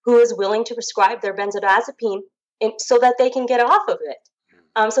who is willing to prescribe their benzodiazepine so that they can get off of it.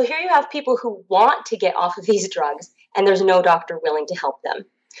 So here you have people who want to get off of these drugs, and there's no doctor willing to help them.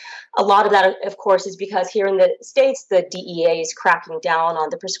 A lot of that, of course, is because here in the States, the DEA is cracking down on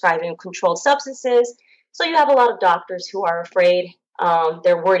the prescribing of controlled substances. So you have a lot of doctors who are afraid.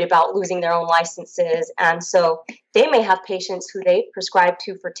 They're worried about losing their own licenses. And so they may have patients who they prescribe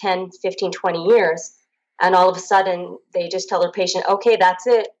to for 10, 15, 20 years. And all of a sudden, they just tell their patient, "Okay, that's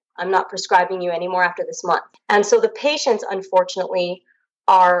it. I'm not prescribing you anymore after this month." And so the patients, unfortunately,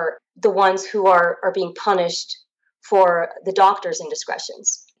 are the ones who are being punished for the doctor's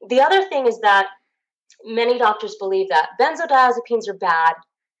indiscretions. The other thing is that many doctors believe that benzodiazepines are bad,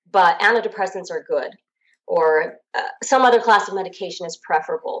 but antidepressants are good, or some other class of medication is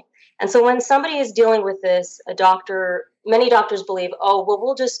preferable. And so when somebody is dealing with this, many doctors believe, "Oh, well,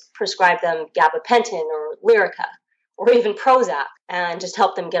 we'll just prescribe them gabapentin or Lyrica or even Prozac and just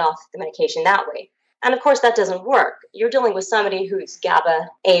help them get off the medication that way." And of course, that doesn't work. You're dealing with somebody whose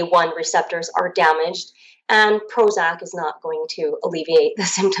GABA A1 receptors are damaged, and Prozac is not going to alleviate the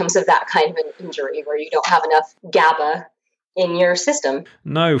symptoms of that kind of an injury where you don't have enough GABA in your system.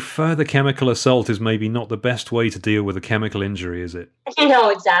 No, further chemical assault is maybe not the best way to deal with a chemical injury, is it? No,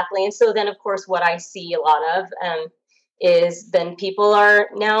 exactly. And so then, of course, what I see a lot of is then people are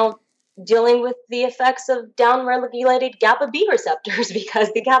now dealing with the effects of down-regulated GABA B receptors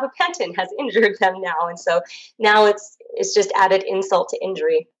because the gabapentin has injured them now. And so now it's just added insult to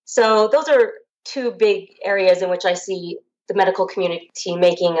injury. So those are two big areas in which I see the medical community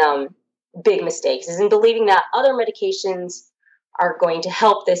making big mistakes, is in believing that other medications are going to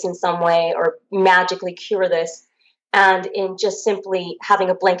help this in some way or magically cure this. and in just simply having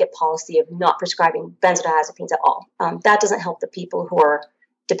a blanket policy of not prescribing benzodiazepines at all. That doesn't help the people who are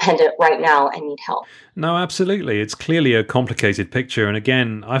dependent right now and need help. No, absolutely. It's clearly a complicated picture. And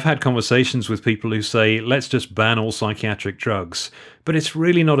again, I've had conversations with people who say, let's just ban all psychiatric drugs. But it's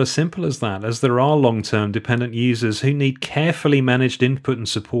really not as simple as that, as there are long-term dependent users who need carefully managed input and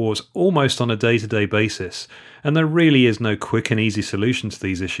support almost on a day-to-day basis. And there really is no quick and easy solution to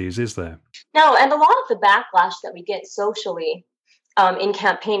these issues, is there? No, and a lot of the backlash that we get socially in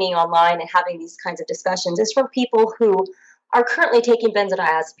campaigning online and having these kinds of discussions is from people who are currently taking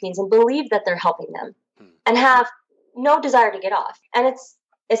benzodiazepines and believe that they're helping them and have no desire to get off. And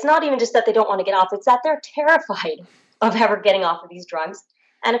it's not even just that they don't want to get off, it's that they're terrified of ever getting off of these drugs.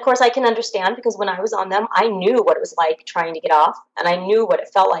 And of course, I can understand, because when I was on them, I knew what it was like trying to get off, and I knew what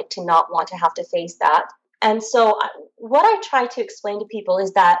it felt like to not want to have to face that. And so what I try to explain to people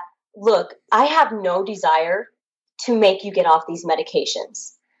is that, look, I have no desire to make you get off these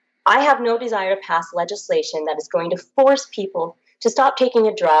medications. I have no desire to pass legislation that is going to force people to stop taking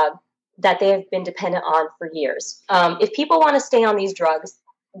a drug that they have been dependent on for years. If people want to stay on these drugs,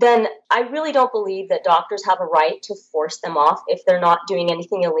 then I really don't believe that doctors have a right to force them off if they're not doing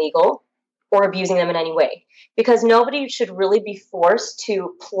anything illegal or abusing them in any way. Because nobody should really be forced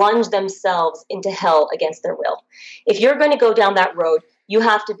to plunge themselves into hell against their will. If you're going to go down that road, you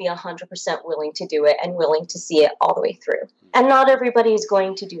have to be 100% willing to do it and willing to see it all the way through. And not everybody is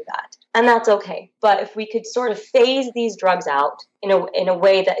going to do that. And that's okay. But if we could sort of phase these drugs out in a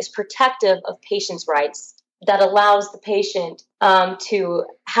way that is protective of patients' rights, that allows the patient to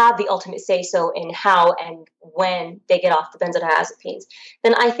have the ultimate say-so in how and when they get off the benzodiazepines,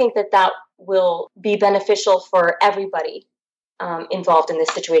 then I think that will be beneficial for everybody involved in this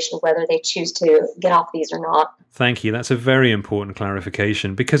situation, whether they choose to get off these or not. Thank you. That's a very important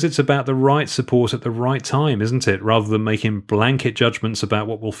clarification, because it's about the right support at the right time, isn't it? Rather than making blanket judgments about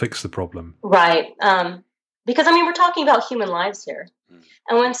what will fix the problem. Right. Because, we're talking about human lives here.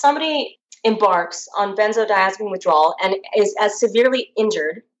 And when somebody embarks on benzodiazepine withdrawal and is as severely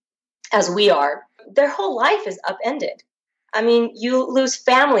injured as we are, their whole life is upended. You lose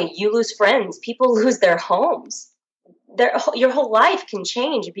family, you lose friends, people lose their homes. Your whole life can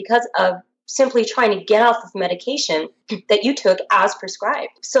change because of simply trying to get off of medication that you took as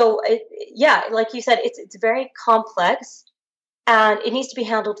prescribed. So, like you said, it's very complex and it needs to be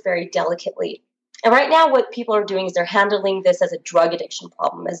handled very delicately. And right now what people are doing is they're handling this as a drug addiction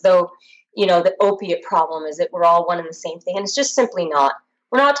problem, as though, the opiate problem is that we're all one and the same thing. And it's just simply not.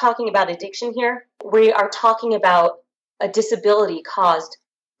 We're not talking about addiction here. We are talking about a disability caused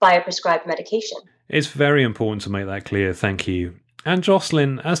by a prescribed medication. It's very important to make that clear, thank you. And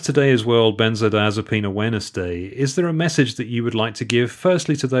Jocelyn, as today is World Benzodiazepine Awareness Day, is there a message that you would like to give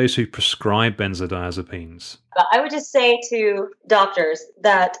firstly to those who prescribe benzodiazepines? I would just say to doctors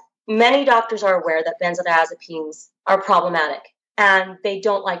that many doctors are aware that benzodiazepines are problematic and they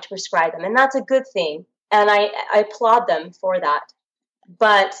don't like to prescribe them. And that's a good thing. And I applaud them for that.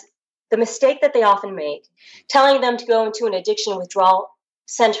 But the mistake that they often make, telling them to go into an addiction withdrawal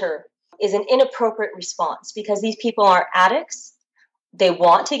center, is an inappropriate response, because these people are addicts. They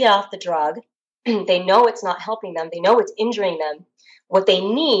want to get off the drug. They know it's not helping them. They know it's injuring them. What they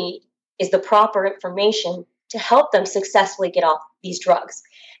need is the proper information to help them successfully get off these drugs.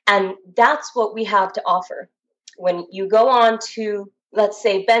 And that's what we have to offer. When you go on to, let's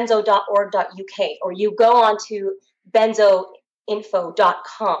say, benzo.org.uk, or you go on to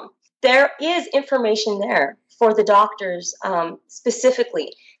benzoinfo.com, there is information there for the doctors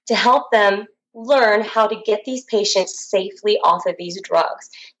specifically to help them learn how to get these patients safely off of these drugs.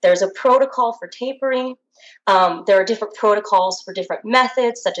 There's a protocol for tapering. There are different protocols for different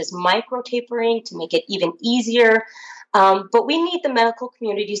methods, such as micro-tapering, to make it even easier. But we need the medical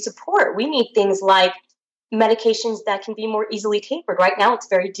community support. We need things like medications that can be more easily tapered. Right now, it's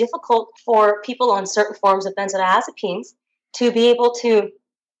very difficult for people on certain forms of benzodiazepines to be able to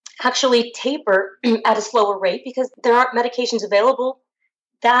actually taper at a slower rate, because there aren't medications available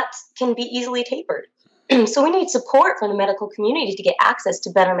that can be easily tapered. So we need support from the medical community to get access to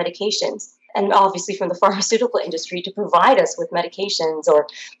better medications, and obviously from the pharmaceutical industry to provide us with medications or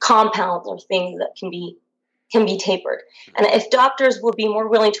compounds or things that can be tapered. And if doctors will be more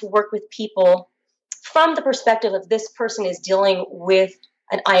willing to work with people from the perspective of this person is dealing with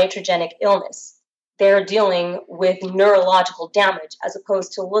an iatrogenic illness, they're dealing with neurological damage, as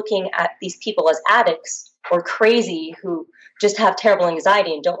opposed to looking at these people as addicts or crazy who just have terrible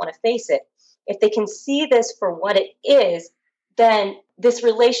anxiety and don't want to face it. If they can see this for what it is, then this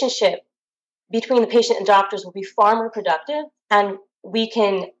relationship between the patient and doctors will be far more productive, and we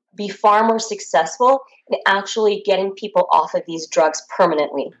can be far more successful in actually getting people off of these drugs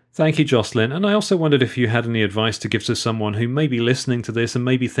permanently. Thank you, Jocelyn. And I also wondered if you had any advice to give to someone who may be listening to this and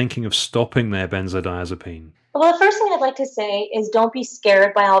may be thinking of stopping their benzodiazepine. Well, the first thing I'd like to say is don't be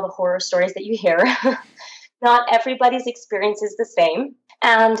scared by all the horror stories that you hear. Not everybody's experience is the same.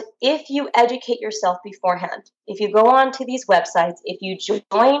 And if you educate yourself beforehand, if you go on to these websites, if you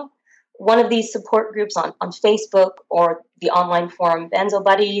join one of these support groups on Facebook or the online forum Benzo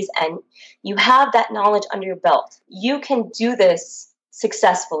Buddies, and you have that knowledge under your belt, you can do this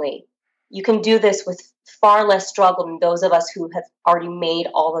successfully. You can do this with far less struggle than those of us who have already made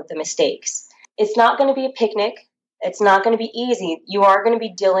all of the mistakes. It's not going to be a picnic. It's not going to be easy. You are going to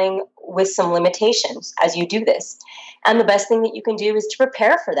be dealing with some limitations as you do this. And the best thing that you can do is to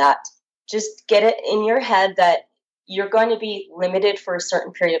prepare for that. Just get it in your head that you're going to be limited for a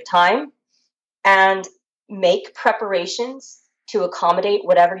certain period of time and make preparations to accommodate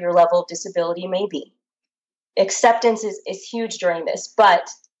whatever your level of disability may be. Acceptance is huge during this, but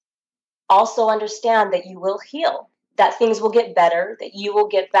also understand that you will heal, that things will get better, that you will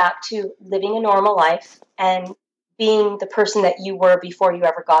get back to living a normal life and being the person that you were before you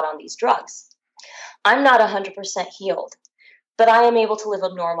ever got on these drugs. I'm not 100% healed, but I am able to live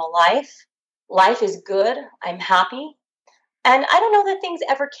a normal life. Life is good. I'm happy. And I don't know that things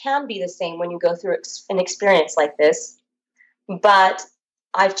ever can be the same when you go through an experience like this, but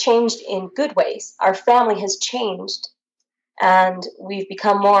I've changed in good ways. Our family has changed, and we've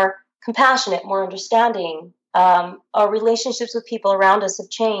become more compassionate, more understanding. Our relationships with people around us have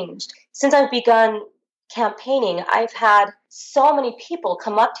changed. Since I've begun campaigning, I've had so many people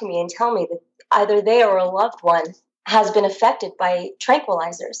come up to me and tell me that either they or a loved one has been affected by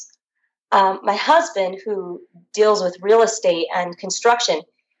tranquilizers. My husband, who deals with real estate and construction,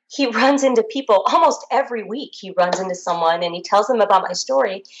 he runs into people almost every week. He runs into someone and he tells them about my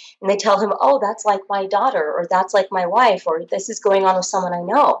story, and they tell him, oh, that's like my daughter, or that's like my wife, or this is going on with someone I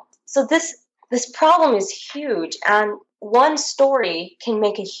know. So this problem is huge, and one story can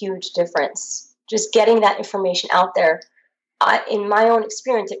make a huge difference. Just getting that information out there, in my own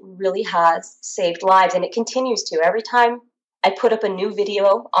experience, it really has saved lives, and it continues to. Every time I put up a new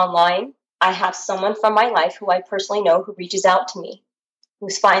video online, I have someone from my life who I personally know who reaches out to me,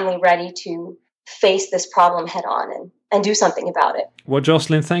 who's finally ready to face this problem head on and do something about it. Well,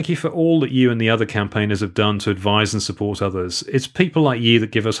 Jocelyn, thank you for all that you and the other campaigners have done to advise and support others. It's people like you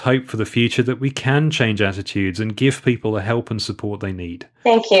that give us hope for the future, that we can change attitudes and give people the help and support they need.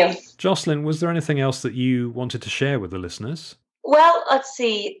 Thank you. Jocelyn, was there anything else that you wanted to share with the listeners? Well, let's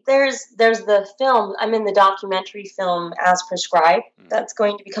see. There's the film. I'm in the documentary film As Prescribed. That's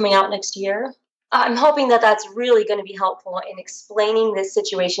going to be coming out next year. I'm hoping that that's really going to be helpful in explaining this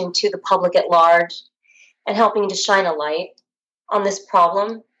situation to the public at large and helping to shine a light on this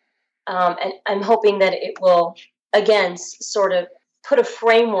problem. And I'm hoping that it will, again, sort of put a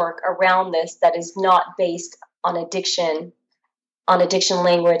framework around this that is not based on addiction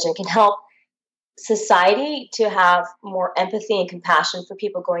language, and can help society to have more empathy and compassion for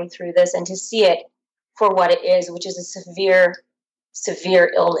people going through this and to see it for what it is, which is a severe,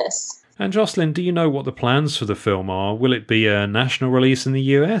 severe illness. And Jocelyn, do you know what the plans for the film are? Will it be a national release in the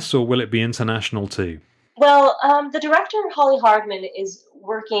US, or will it be international too? Well, the director, Holly Hardman, is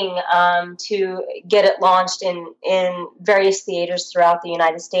working to get it launched in various theaters throughout the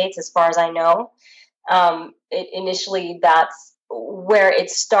United States, as far as I know. Initially, that's where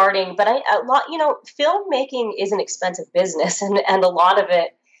it's starting, but filmmaking is an expensive business, and a lot of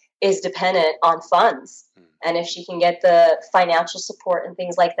it is dependent on funds. And if she can get the financial support and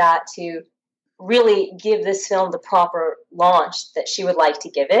things like that to really give this film the proper launch that she would like to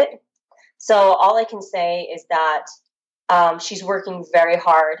give it. So all I can say is that she's working very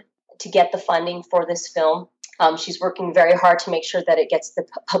hard to get the funding for this film. She's working very hard to make sure that it gets the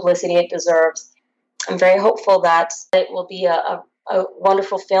publicity it deserves. I'm very hopeful that it will be a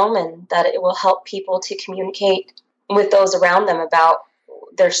wonderful film, and that it will help people to communicate with those around them about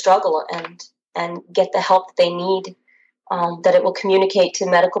their struggle and get the help that they need, that it will communicate to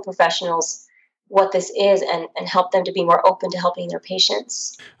medical professionals what this is and help them to be more open to helping their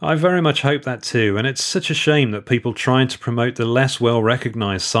patients. I very much hope that too, and it's such a shame that people trying to promote the less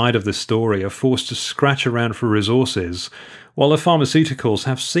well-recognised side of this story are forced to scratch around for resources, while the pharmaceuticals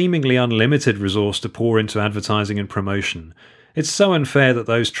have seemingly unlimited resource to pour into advertising and promotion. It's so unfair that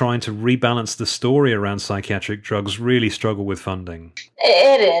those trying to rebalance the story around psychiatric drugs really struggle with funding.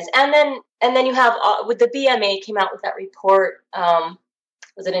 It is. And then you have, with the BMA came out with that report,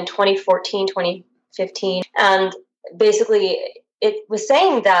 was it in 2014, 2015? And basically it was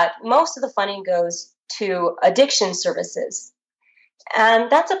saying that most of the funding goes to addiction services. And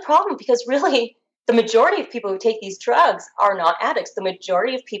that's a problem because really the majority of people who take these drugs are not addicts. The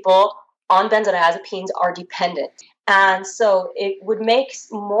majority of people on benzodiazepines are dependent. And so it would make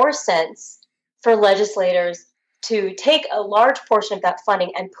more sense for legislators to take a large portion of that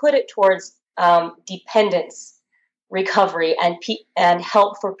funding and put it towards dependence recovery and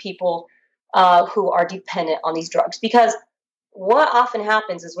help for people who are dependent on these drugs. Because what often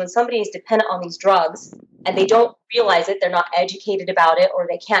happens is when somebody is dependent on these drugs and they don't realize it, they're not educated about it, or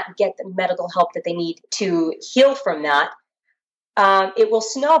they can't get the medical help that they need to heal from that, it will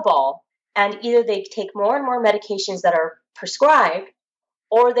snowball. And either they take more and more medications that are prescribed,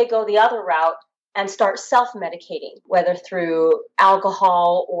 or they go the other route and start self-medicating, whether through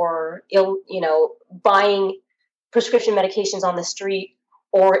alcohol or buying prescription medications on the street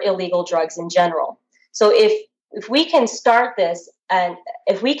or illegal drugs in general. So if we can start this, and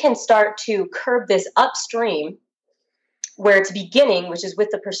if we can start to curb this upstream where it's beginning, which is with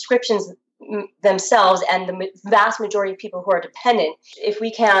the prescriptions themselves and the vast majority of people who are dependent, if we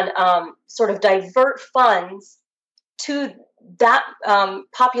can sort of divert funds to that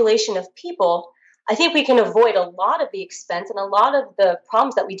population of people, I think we can avoid a lot of the expense and a lot of the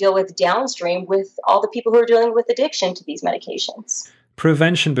problems that we deal with downstream with all the people who are dealing with addiction to these medications.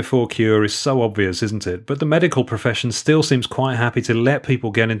 Prevention before cure is so obvious, isn't it? But the medical profession still seems quite happy to let people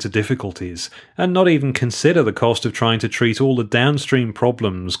get into difficulties and not even consider the cost of trying to treat all the downstream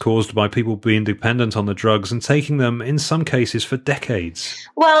problems caused by people being dependent on the drugs and taking them, in some cases, for decades.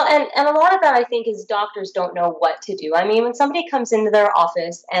 Well, and a lot of that, I think, is doctors don't know what to do. I mean, when somebody comes into their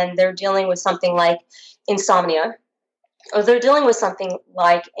office and they're dealing with something like insomnia, or they're dealing with something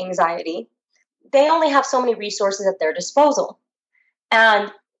like anxiety, they only have so many resources at their disposal.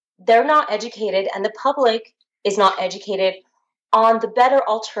 And they're not educated, and the public is not educated on the better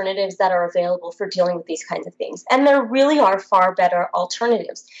alternatives that are available for dealing with these kinds of things. And there really are far better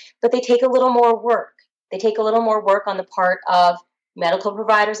alternatives, but they take a little more work. They take a little more work on the part of medical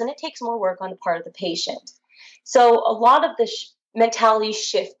providers, and it takes more work on the part of the patient. So a lot of the mentality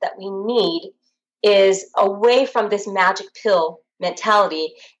shift that we need is away from this magic pill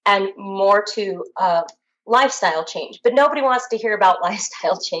mentality and more to lifestyle change. But nobody wants to hear about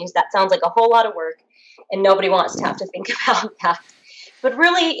lifestyle change. That sounds like a whole lot of work, and nobody wants to have to think about that. But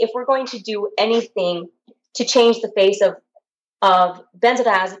really, if we're going to do anything to change the face of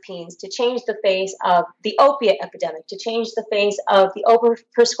benzodiazepines, to change the face of the opiate epidemic, to change the face of the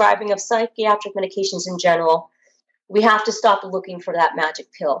overprescribing of psychiatric medications in general, we have to stop looking for that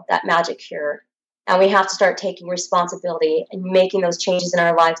magic pill, that magic cure. And we have to start taking responsibility and making those changes in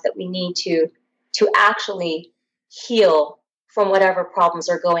our lives that we need to actually heal from whatever problems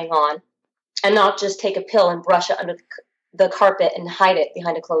are going on, and not just take a pill and brush it under the carpet and hide it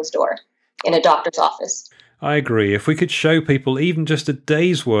behind a closed door in a doctor's office. I agree. If we could show people even just a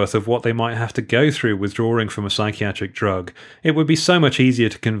day's worth of what they might have to go through withdrawing from a psychiatric drug, it would be so much easier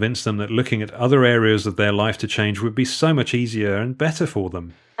to convince them that looking at other areas of their life to change would be so much easier and better for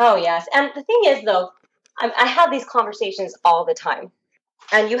them. Oh, yes. And the thing is, though, I have these conversations all the time.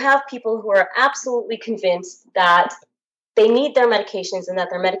 And you have people who are absolutely convinced that they need their medications and that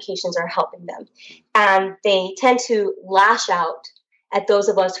their medications are helping them. And they tend to lash out at those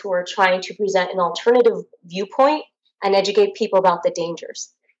of us who are trying to present an alternative viewpoint and educate people about the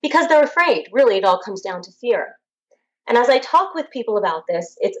dangers. Because they're afraid. Really, it all comes down to fear. And as I talk with people about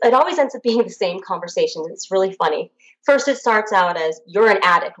this, it always ends up being the same conversation. It's really funny. First, it starts out as, you're an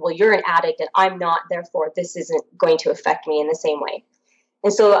addict. Well, you're an addict and I'm not, therefore this isn't going to affect me in the same way.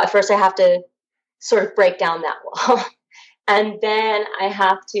 And so at first I have to sort of break down that wall. And then I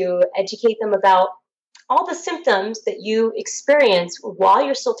have to educate them about all the symptoms that you experience while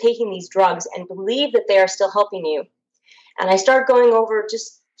you're still taking these drugs and believe that they are still helping you. And I start going over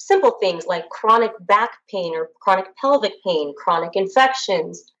just simple things like chronic back pain or chronic pelvic pain, chronic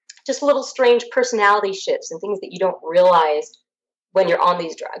infections, just little strange personality shifts and things that you don't realize when you're on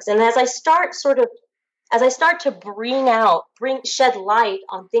these drugs. And as I start to shed light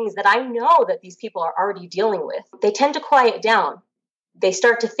on things that I know that these people are already dealing with, they tend to quiet down. They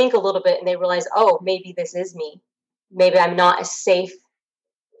start to think a little bit and they realize, oh, maybe this is me. Maybe I'm not as safe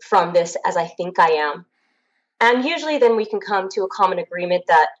from this as I think I am. And usually then we can come to a common agreement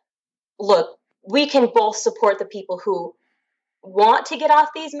that, look, we can both support the people who want to get off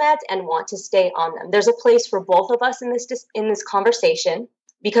these meds and want to stay on them. There's a place for both of us in this conversation,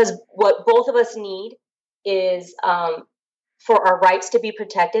 because what both of us need is for our rights to be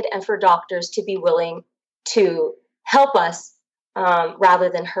protected and for doctors to be willing to help us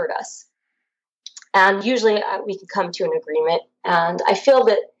rather than hurt us. And usually we can come to an agreement. And I feel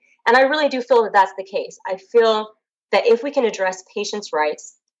that, and I really do feel that that's the case. I feel that if we can address patients'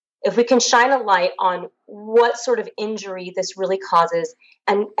 rights, if we can shine a light on what sort of injury this really causes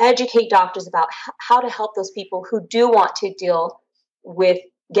and educate doctors about how to help those people who do want to deal with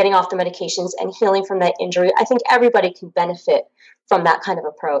getting off the medications and healing from that injury, I think everybody can benefit from that kind of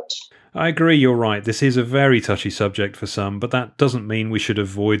approach. I agree, you're right. This is a very touchy subject for some, but that doesn't mean we should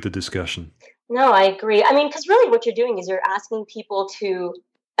avoid the discussion. No, I agree. I mean, because really what you're doing is you're asking people to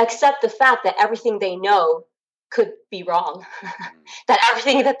accept the fact that everything they know could be wrong, that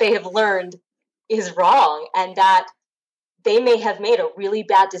everything that they have learned is wrong, and that they may have made a really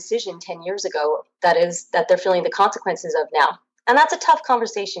bad decision 10 years ago that they're feeling the consequences of now. And that's a tough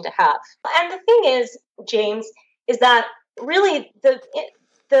conversation to have. And the thing is, James, is that really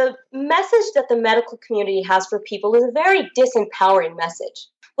the message that the medical community has for people is a very disempowering message.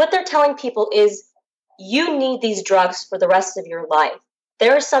 What they're telling people is, you need these drugs for the rest of your life.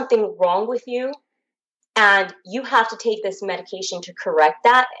 There is something wrong with you, and you have to take this medication to correct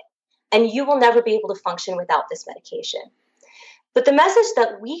that, and you will never be able to function without this medication. But the message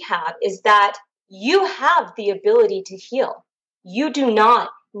that we have is that you have the ability to heal. You do not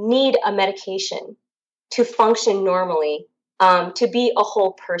need a medication to function normally, to be a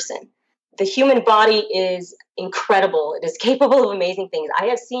whole person. The human body is incredible. It is capable of amazing things. I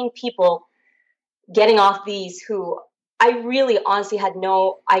have seen people getting off these who I really honestly had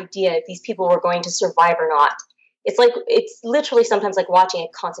no idea if these people were going to survive or not. It's literally sometimes like watching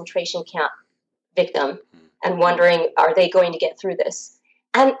a concentration camp victim and wondering, are they going to get through this?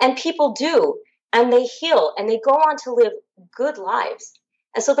 And people do, and they heal, and they go on to live good lives.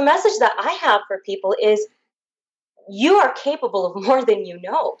 And so the message that I have for people is, you are capable of more than you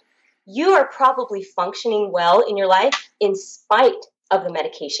know. You are probably functioning well in your life in spite of the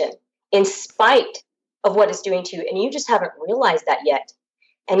medication, in spite of what it's doing to you, and you just haven't realized that yet.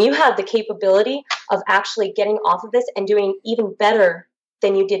 And you have the capability of actually getting off of this and doing even better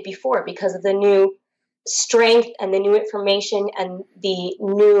than you did before because of the new strength and the new information and the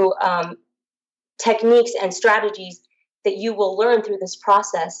new techniques and strategies that you will learn through this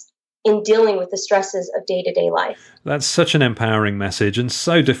process in dealing with the stresses of day-to-day life. That's such an empowering message, and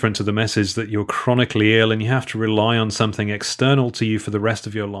so different to the message that you're chronically ill and you have to rely on something external to you for the rest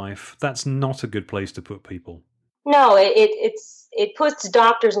of your life. That's not a good place to put people. No, it puts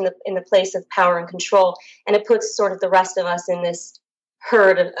doctors in the place of power and control, and it puts sort of the rest of us in this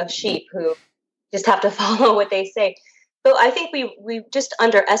herd of sheep who just have to follow what they say. So I think we just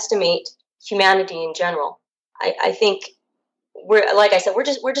underestimate humanity in general. I think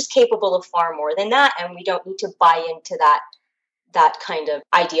we're just capable of far more than that, and we don't need to buy into that kind of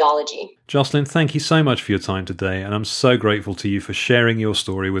ideology. Jocelyn, thank you so much for your time today, and I'm so grateful to you for sharing your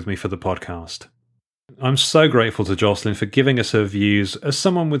story with me for the podcast. I'm so grateful to Jocelyn for giving us her views as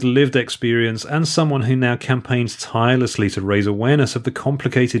someone with lived experience and someone who now campaigns tirelessly to raise awareness of the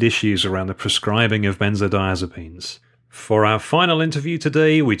complicated issues around the prescribing of benzodiazepines. For our final interview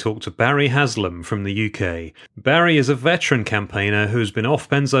today, we talked to Barry Haslam from the UK. Barry is a veteran campaigner who's been off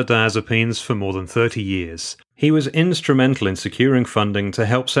benzodiazepines for more than 30 years. He was instrumental in securing funding to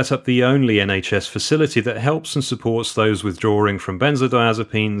help set up the only NHS facility that helps and supports those withdrawing from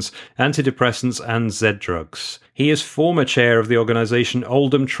benzodiazepines, antidepressants and Z-drugs. He is former chair of the organisation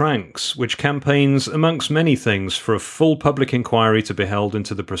Oldham Tranks, which campaigns, amongst many things, for a full public inquiry to be held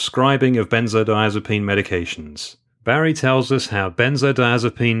into the prescribing of benzodiazepine medications. Barry tells us how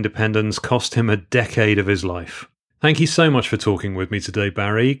benzodiazepine dependence cost him a decade of his life. Thank you so much for talking with me today,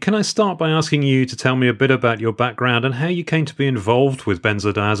 Barry. Can I start by asking you to tell me a bit about your background and how you came to be involved with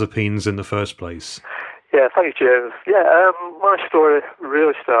benzodiazepines in the first place? Yeah, thank you, James. My story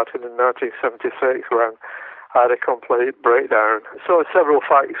really started in 1976 when I had a complete breakdown. So several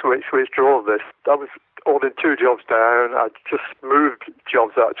facts which drove this. I was holding 2 jobs down. I just moved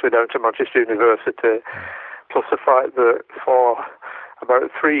jobs actually down to Manchester University. Plus the fact that for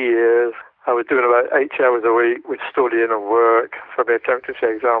about 3 years, I was doing about 8 hours a week with studying and work for my accountancy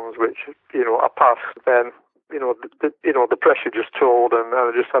exams, which, I passed. Then, the pressure just told, and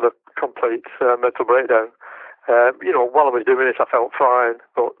I just had a complete mental breakdown. While I was doing it, I felt fine.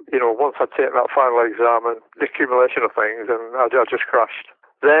 But, once I'd taken that final exam and the accumulation of things, and I just crashed.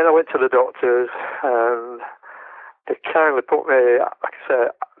 Then I went to the doctors, and they kindly put me, like I say,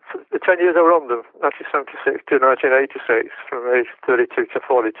 the 10 years I was on them, 1976 to 1986, from age 32 to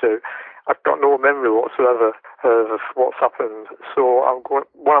 42, I've got no memory whatsoever of what's happened. So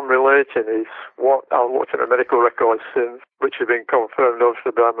what I'm relating is what I've looked at the medical records since, which has been confirmed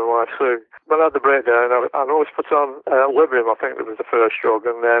obviously by my wife Sue. When I had the breakdown, I always put on Librium, I think that was the first drug,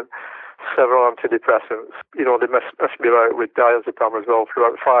 and then several antidepressants. They messed me about with diazepam as well for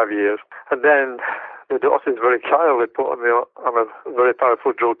about 5 years. And then the doctors very kindly put me on a very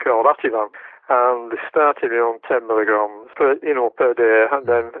powerful drug called Ativan. And they started me on 10 milligrams per day, and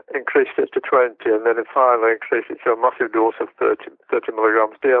then increased it to 20, and then finally increased it to a massive dose of 30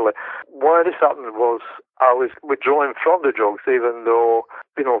 milligrams daily. Why this happened was I was withdrawing from the drugs, even though,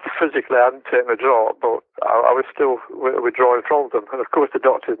 physically I hadn't taken a drop, but I was still withdrawing from them. And of course the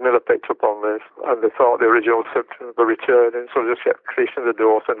doctors never picked up on this, and they thought the original symptoms were returning, so they just kept increasing the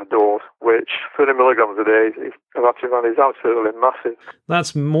dose and the dose, which 30 milligrams a day of Ativan is absolutely massive.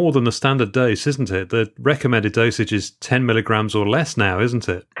 That's more than the standard dose, isn't it? The recommended dosage is 10 milligrams or less now, isn't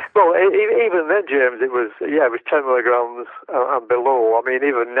it? Well, even then, James, it was 10 milligrams and below. I mean,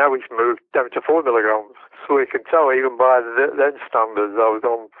 even now it's moved down to 4 milligrams. So you can tell, even by then standards, I was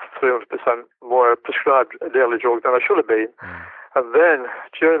on 300% more prescribed daily drugs than I should have been. And then,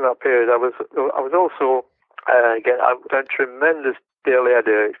 during that period, I was also getting tremendous daily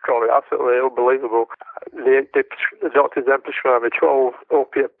headaches, absolutely unbelievable. The doctors then prescribed me 12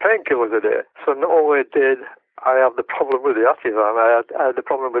 opiate painkillers a day. So not only did I have the problem with the Ativan, I had the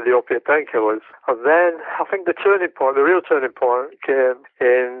problem with the opiate painkillers. And then I think the real turning point came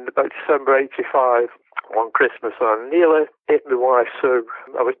in about December 85 on Christmas, and nearly hit my wife Sue.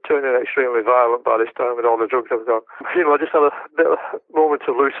 I was turning extremely violent by this time with all the drugs I was on. I just had a bit of a moment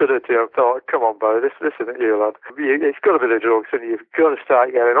of lucidity and thought, come on, Barry, this isn't you, lad. It's got to be the drugs, and you've got to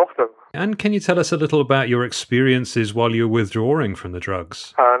start getting off them. And can you tell us a little about your experiences while you were withdrawing from the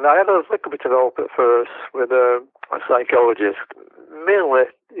drugs? And I had a little bit of help at first with a psychologist, mainly,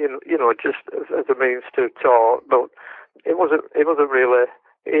 just as a means to talk, but it wasn't really.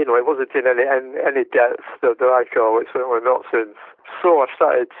 It wasn't in any depth that I call it, certainly not since. So I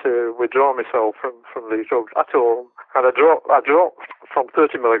started to withdraw myself from these drugs at home, and I dropped from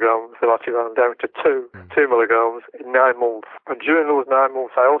 30 milligrams of Ativan down to 2 milligrams in 9 months. And during those 9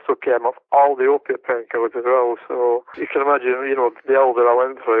 months, I also came off all the opiate painkillers as well. So you can imagine, the elder I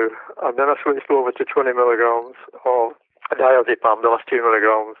went through. And then I switched over to 20 milligrams of diazepam, the last 2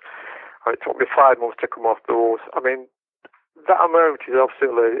 milligrams. And it took me 5 months to come off those. I mean, that amount is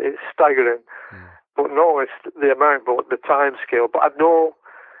it's staggering. But not only the amount, but the time scale. But I'd no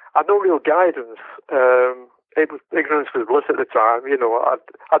real guidance. Ignorance was bliss at the time.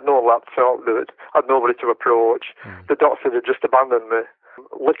 I'd no laptop, I'd nobody to approach. The doctors had just abandoned me,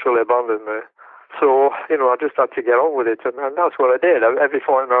 literally abandoned me. So, I just had to get on with it, and that's what I did. Every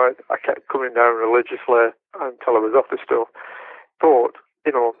fortnight, I kept coming down religiously until I was off the stuff. But,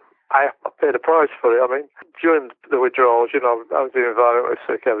 I paid a price for it. I mean, during the withdrawals, I was being violently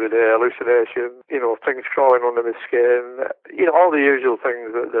sick every day, hallucination, things crawling under my skin, all the usual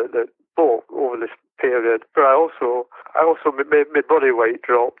things that bought over this period. But I also my body weight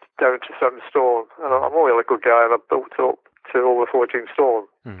dropped down to 7 stone, and I'm only a good guy, and I built up to over 14 stone.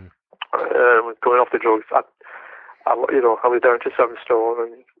 Going off the drugs, I was down to 7 stone,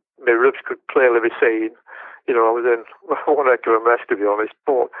 and my ribs could clearly be seen. I was in one heck of a mess, to be honest,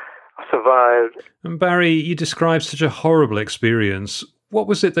 but I survived. And Barry, you described such a horrible experience. What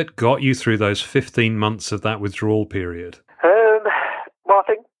was it that got you through those 15 months of that withdrawal period? Well, I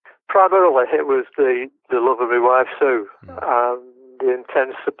think primarily it was the love of my wife, Sue, and the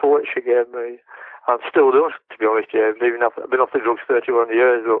intense support she gave me. And still does, to be honest, James. Even I've been off the drugs 31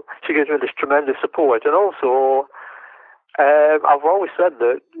 years, but she gives me this tremendous support. And also, I've always said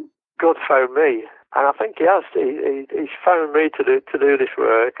that God found me. And I think he has. He's found me to do this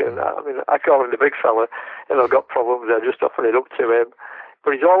work. And I mean, I call him the big fella. And I've got problems. I just often it up to him.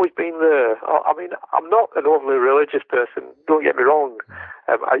 But he's always been there. I mean, I'm not an overly religious person. Don't get me wrong.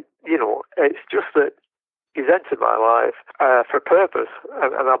 It's just that he's entered my life for a purpose.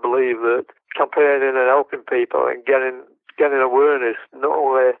 And I believe that campaigning and helping people and getting awareness, not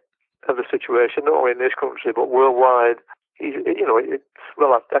only of the situation, not only in this country, but worldwide,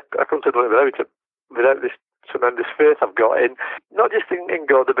 I couldn't do it without this tremendous faith I've got in, not just in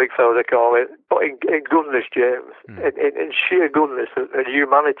God, the big fella they call it, but in goodness, James, in sheer goodness and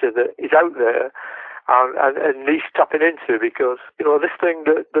humanity that is out there and needs tapping into, because, this thing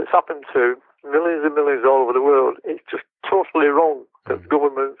that's happened to millions and millions all over the world, it's just totally wrong. That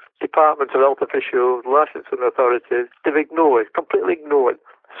governments, departments of health officials, licensing authorities, they've completely ignored,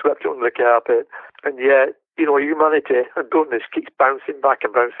 swept it under the carpet, and yet, humanity and goodness keeps bouncing back,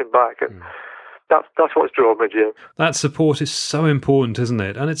 and that's what's drawn me, Jim. That support is so important, isn't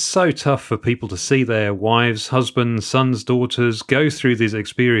it? And it's so tough for people to see their wives, husbands, sons, daughters go through these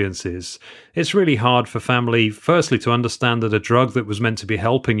experiences. It's really hard for family, firstly, to understand that a drug that was meant to be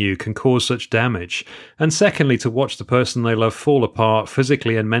helping you can cause such damage, and secondly, to watch the person they love fall apart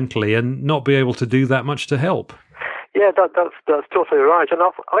physically and mentally and not be able to do that much to help. Yeah, that's totally right. And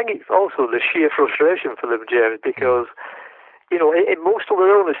I think it's also the sheer frustration for them, James, because, in most other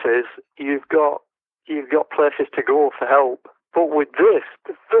illnesses, you've got places to go for help. But with this,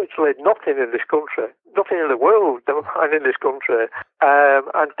 there's virtually nothing in this country, nothing in the world, never mind in this country.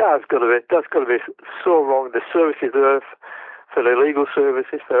 And that's got to be so wrong. The services there for the legal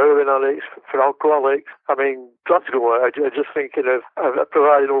services, for heroin addicts, for alcoholics. I mean, Glasgow are just thinking of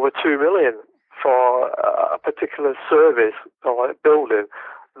providing over $2 million for a particular service or building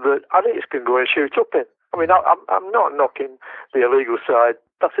that addicts can go and shoot up in. I mean, I'm not knocking the illegal side.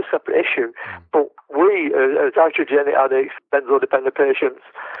 That's a separate issue. But we, as iatrogenic addicts, benzodependent patients,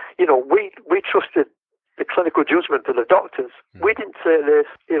 we trusted the clinical judgment of the doctors. We didn't say this,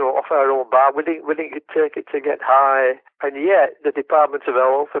 off our own bat. We didn't take it to get high. And yet, the Department of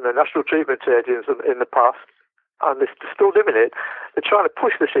Health and the National Treatment Agency in the past, and they're still doing it, they're trying to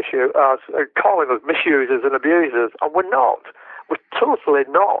push this issue as calling us misusers and abusers, and we're not. We're totally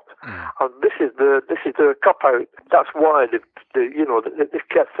not. And this is the cop out. That's why they've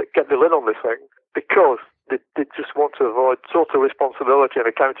kept the lid on this thing, because they just want to avoid total responsibility and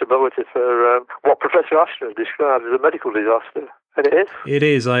accountability for what Professor Ashton described as a medical disaster. And it is. It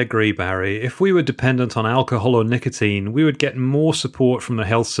is, I agree, Barry. If we were dependent on alcohol or nicotine, we would get more support from the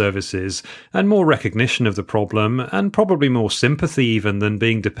health services and more recognition of the problem, and probably more sympathy even than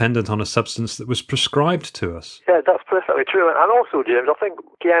being dependent on a substance that was prescribed to us. Yeah, that's perfectly true. And also, James, I think,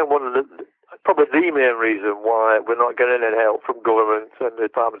 again, probably the main reason why we're not getting any help from government and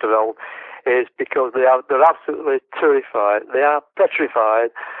the Department of Health is because they're absolutely terrified. They are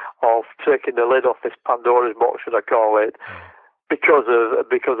petrified of taking the lid off this Pandora's box, should I call it, because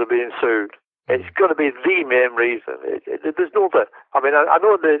of being sued. It's got to be the main reason. There's no other. I mean, I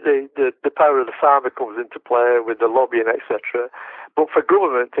know the power of the pharma comes into play with the lobbying, etc. But for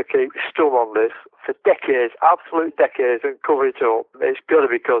government to keep stum on this for decades, absolute decades, and cover it up, it's got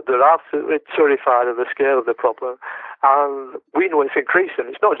to be because they're absolutely terrified of the scale of the problem. And we know it's increasing.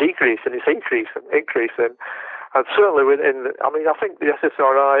 It's not decreasing, it's increasing. And certainly I think the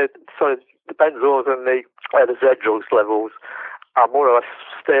SSRI, the benzos and the Z drugs levels are more or less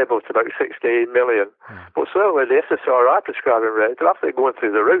stable to about 16 million. But certainly the SSRI prescribing rate, they're absolutely going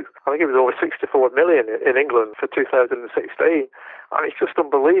through the roof. I think it was over 64 million in England for 2016. And it's just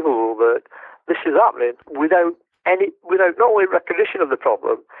unbelievable that this is happening without not only recognition of the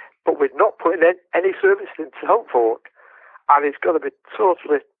problem, but with not putting any services into help for it. And it's got to be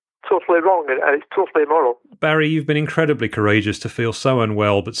totally wrong, and it's totally immoral. Barry, you've been incredibly courageous to feel so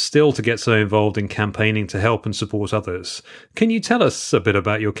unwell, but still to get so involved in campaigning to help and support others. Can you tell us a bit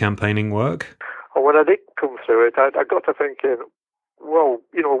about your campaigning work? Well, when I did come through it, I got to thinking, well,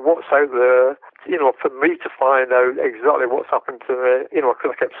 what's out there, for me to find out exactly what's happened to me,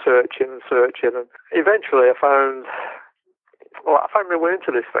 because I kept searching, and eventually I found my way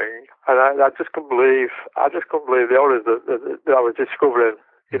into this thing, and I just couldn't believe the horrors that I was discovering,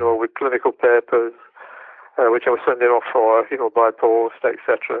 with clinical papers, which I was sending off for, by post,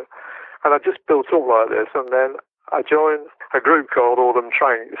 etc. And I just built up like this, and then I joined a group called Oldham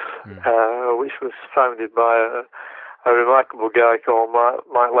Tranks, which was founded by a remarkable guy called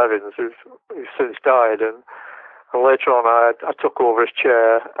Mike Levins, who's since died, and later on I took over his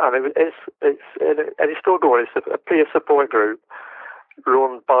chair, and it's still going. It's a peer support group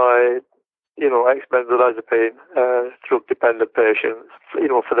run by ex-benzodiazepine drug-dependent patients,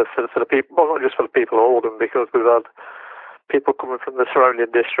 for the people, well, not just for the people of Oldham, because we've had people coming from the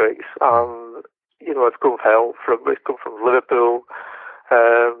surrounding districts, and have come for help. They come from Liverpool,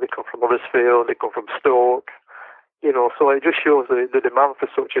 they come from Huddersfield, they come from Stoke. So it just shows the demand for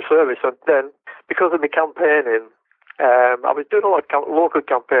such a service. And then, because of the campaigning, I was doing a lot of local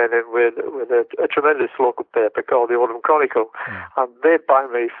campaigning with a tremendous local paper called the Oldham Chronicle, and they've by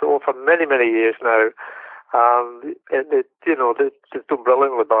me for many, many years now. And they've done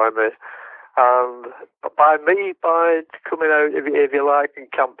brilliantly by me. And by coming out, if you like,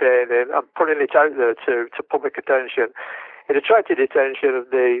 and campaigning and putting it out there to public attention, it attracted the attention of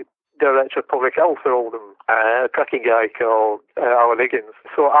the Director of Public Health for Oldham, a cracking guy called Alan Higgins.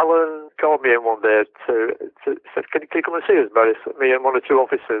 So Alan called me in one day to said, can you come and see us, Barry? Me and one or two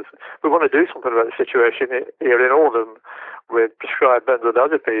officers. We want to do something about the situation here in Oldham with prescribed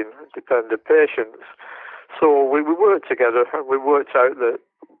benzodiazepine dependent patients. So we worked together, and we worked out that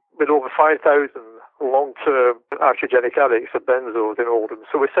with over 5,000 long-term iatrogenic addicts of benzos in Oldham.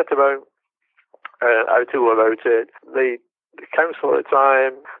 So we set about how to go about it. The council at the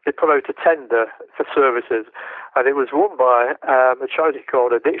time, they put out a tender for services, and it was won by a charity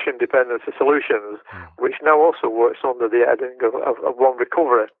called Addiction Dependency Solutions, which now also works under the heading of One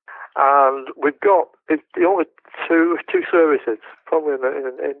Recovery. And we've got the only two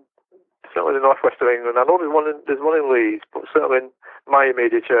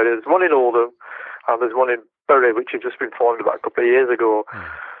areas. There's one in Oldham and there's one in Bury, which has just been formed about a couple of years ago.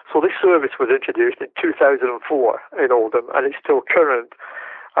 So this service was introduced in 2004 in Oldham, and it's still current.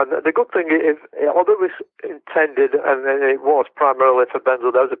 And the good thing is, although it was intended, and it was primarily for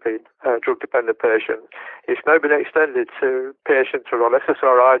benzodiazepine drug-dependent patients, it's now been extended to patients who are on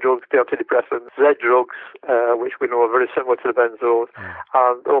SSRI drugs, the antidepressants, Z drugs, which we know are very similar to the benzos,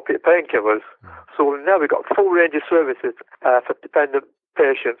 and opiate painkillers. So now we've got a full range of services for dependent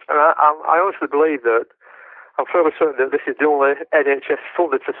patients. And I honestly believe that, I'm fairly certain that this is the only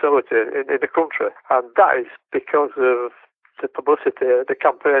NHS-funded facility in the country, and that is because of the publicity, the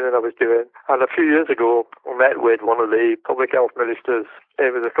campaigning I was doing. And a few years ago, I met with one of the public health ministers.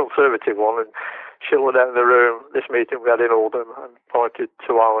 It was a Conservative one, and she looked down the room, this meeting we had in Oldham, and pointed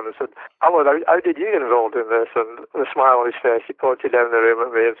to Alan and said, "Alan, how did you get involved in this?" And with a smile on his face, he pointed down the room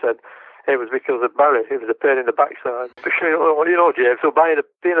at me and said, "It was because of Barry. It was a pain in the backside." You know, James, so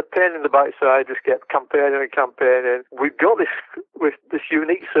being a pain in the backside, just kept campaigning and campaigning. We've got this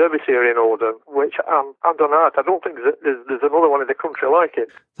unique service here in Oldham, which I'm on art. I don't think there's another one in the country like it.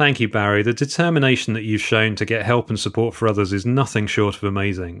 Thank you, Barry. The determination that you've shown to get help and support for others is nothing short of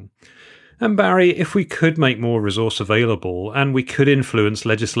amazing. And Barry, if we could make more resource available and we could influence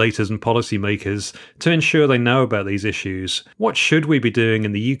legislators and policymakers to ensure they know about these issues, what should we be doing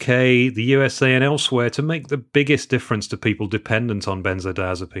in the UK, the USA and elsewhere to make the biggest difference to people dependent on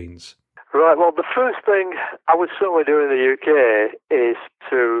benzodiazepines? Right, well, the first thing I would certainly do in the UK is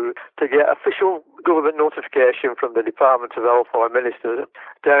to get official government notification from the Department of Health or ministers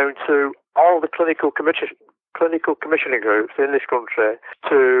down to all the clinical commissioning groups in this country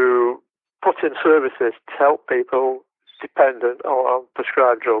to put in services to help people dependent on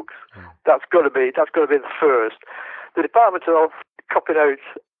prescribed drugs. That's got to be the first. The Department of Health copping out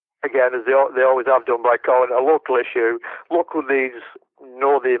again, as they always have done, by calling it a local issue. Local needs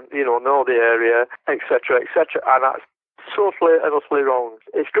know the area, etc., etc., and that's totally and utterly wrong.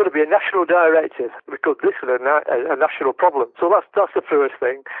 It's got to be a national directive because this is a national problem. So that's the first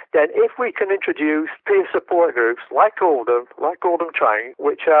thing. Then if we can introduce peer support groups like Oldham Trang,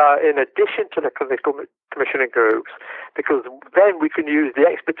 which are in addition to the clinical commissioning groups, because then we can use the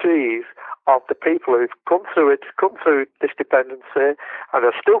expertise of the people who've come through this dependency and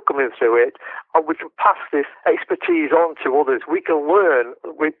are still coming through it, and we can pass this expertise on to others. We can learn,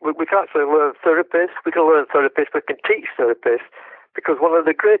 we can actually learn therapists, we can teach therapists, because one of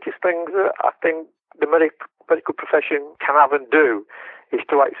the greatest things that I think the medical profession can have and do is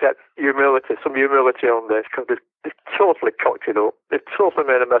to accept some humility on this, because they've totally cocked it up. They've totally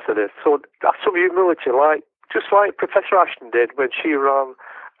made a mess of this. So that's some humility, just like Professor Ashton did when she ran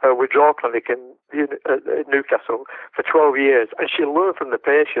a withdrawal clinic in Newcastle for 12 years, and she learned from the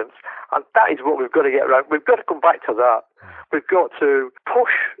patients, and that is what we've got to get around. We've got to come back to that. We've got to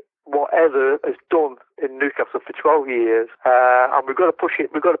push whatever is done in Newcastle for 12 years, and we've got to push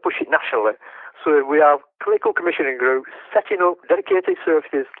it. We've got to push it nationally. So we have clinical commissioning groups setting up dedicated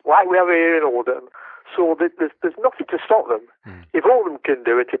services like we have here in Oldham. So there's nothing to stop them. If Oldham can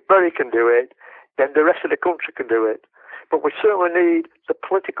do it, if Bury can do it, then the rest of the country can do it. But we certainly need the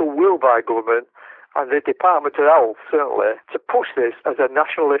political will by government and the Department of Health, certainly, to push this as a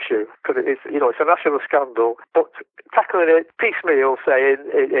national issue, because it's a national scandal. But tackling it piecemeal, saying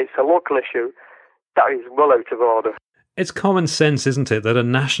it's a local issue, that is well out of order. It's common sense, isn't it, that a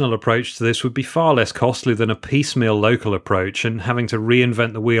national approach to this would be far less costly than a piecemeal local approach and having to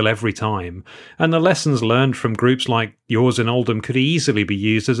reinvent the wheel every time. And the lessons learned from groups like yours in Oldham could easily be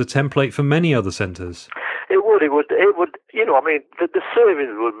used as a template for many other centres. It would. The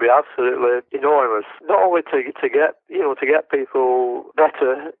savings would be absolutely enormous. Not only to get people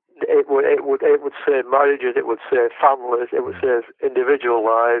better, it would save marriages, it would save families, it would save individual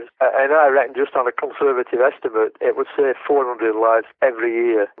lives, and I reckon just on a conservative estimate, it would save 400 lives every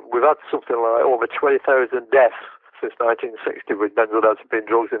year. We've had something like over 20,000 deaths since 1960 with benzodiazepine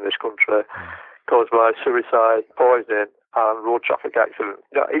drugs in this country, caused by suicide, poisoning, and road traffic accidents.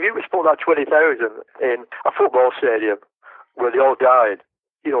 Now, if you put that 20,000 in a football stadium where they all died,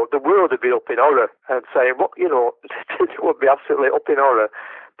 the world would be up in horror and saying, it would be absolutely up in horror.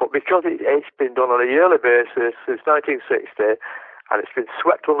 But because it's been done on a yearly basis since 1960, and it's been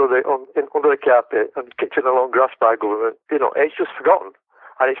swept under the carpet and kicked in the long grass by government, it's just forgotten.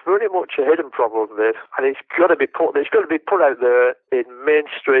 And it's very much a hidden problem, this, and it's got to be put out there in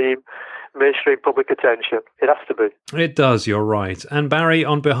mainstream mainstream public attention. It has to be. It does, you're right. And Barry,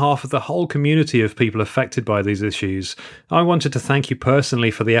 on behalf of the whole community of people affected by these issues, I wanted to thank you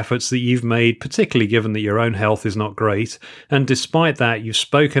personally for the efforts that you've made, particularly given that your own health is not great. And despite that, you've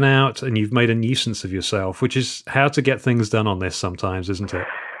spoken out and you've made a nuisance of yourself, which is how to get things done on this sometimes, isn't it?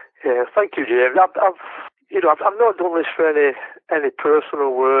 Yeah, thank you, James. I've not done this for any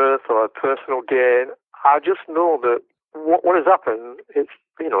personal worth or personal gain. I just know that what has happened, it's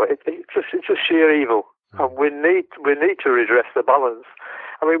just sheer evil, and we need to redress the balance.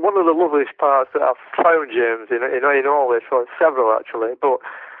 I mean, one of the loveliest parts that I've found, James, in all this, or several actually, but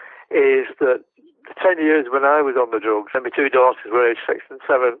is that the 10 years when I was on the drugs, and my two daughters were aged 6 and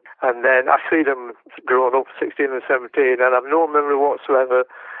 7, and then I see them growing up, 16 and 17, and I've no memory whatsoever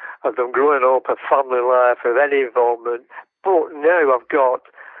of them growing up, a family life, of any involvement. But now we've got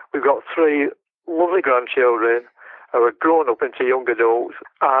 3 lovely grandchildren who are grown up into young adults,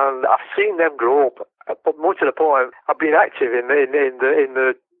 and I've seen them grow up. But more to the point, I've been active in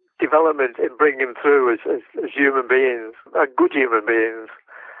the development in bringing them through as human beings, good human beings,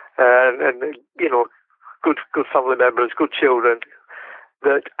 and good family members, good children.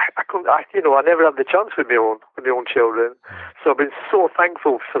 That I never had the chance with my own children. So I've been so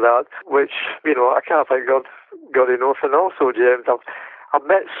thankful for that, which I can't thank God enough. And also, James, I've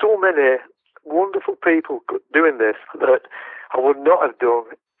met so many wonderful people doing this that I would not have done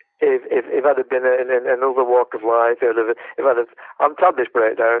if I'd have been in another walk of life. If I'd had this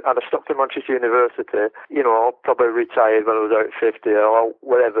breakdown and I stopped at Manchester University, probably retired when I was out 50 or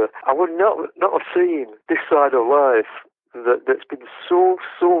whatever, I would not have seen this side of life that's been so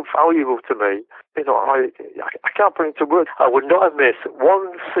valuable to me. I can't put into words. I would not have missed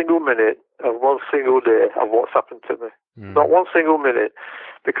one single minute of one single day of what's happened to me. Not one single minute,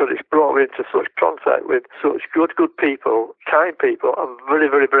 because it's brought me into such contact with such good people, kind people, and very,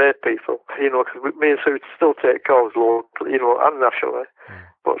 very brave people. Because me and Sue still take calls locally, and nationally.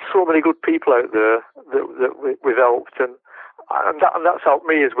 But so many good people out there that we've helped, and that's helped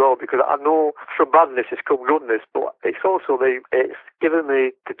me as well, because I know from badness has come goodness, but it's also it's given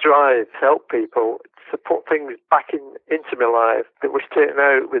me the drive to help people, to put things back into my life that was taken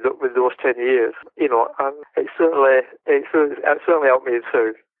out with those 10 years, and it certainly helped me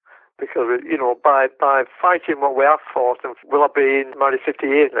too. Because, by fighting what we have fought, and we'll have been married 50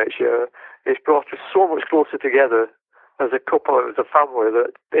 years next year, it's brought us so much closer together as a couple and as a family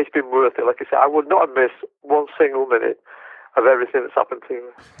that it's been worth it. Like I said, I would not have missed one single minute of everything that's happened to me.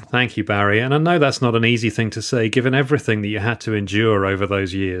 Thank you, Barry. And I know that's not an easy thing to say, given everything that you had to endure over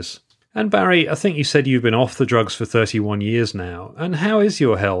those years. And Barry, I think you said you've been off the drugs for 31 years now. And how is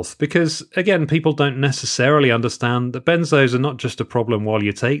your health? Because, again, people don't necessarily understand that benzos are not just a problem while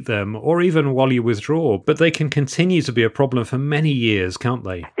you take them, or even while you withdraw, but they can continue to be a problem for many years, can't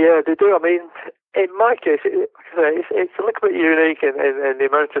they? Yeah, they do. I mean, in my case, it's a little bit unique in the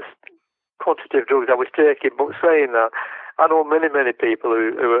amount of quantity of drugs I was taking, but saying that, I know many people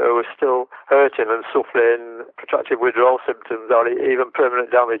who are still hurting and suffering protracted withdrawal symptoms or even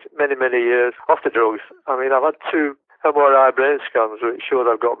permanent damage many years off the drugs. I mean, I've had 2 MRI brain scans which showed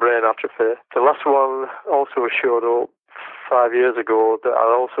I've got brain atrophy. The last one also showed up 5 years ago that I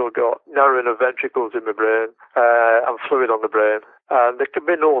also got narrowing of ventricles in my brain and fluid on the brain. And there can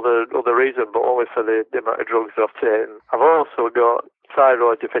be no other reason, but only for the amount of drugs that I've taken. I've also got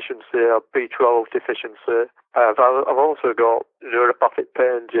thyroid deficiency, a B12 deficiency. I've also got neuropathic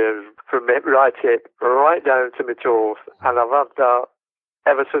pain, James, from my right hip right down to my toes, and I've had that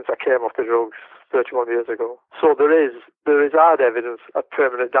ever since I came off the drugs 31 years ago. So there is hard evidence of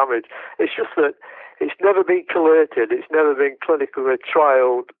permanent damage. It's just that it's never been collated, it's never been clinically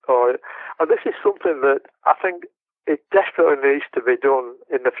trialled, and this is something that I think it desperately needs to be done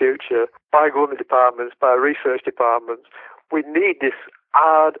in the future by government departments, by research departments. We need this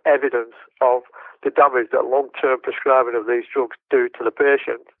hard evidence of the damage that long-term prescribing of these drugs do to the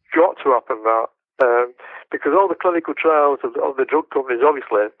patient. Got to happen that. Because all the clinical trials of the drug companies,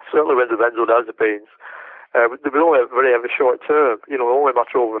 obviously, certainly with the benzodiazepines, they were only very short term, only a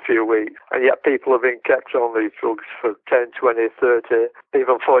matter over a few weeks. And yet people have been kept on these drugs for 10, 20, 30,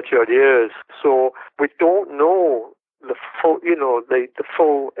 even 40 odd years. So we don't know the full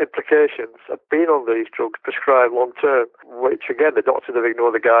implications of being on these drugs prescribed long term, which again the doctors have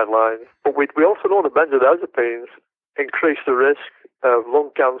ignored the guidelines. But we also know that benzodiazepines increase the risk of lung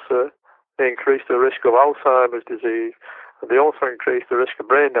cancer, they increase the risk of Alzheimer's disease, and they also increase the risk of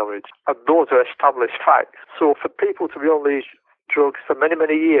brain damage. And those are established facts. So for people to be on these drugs for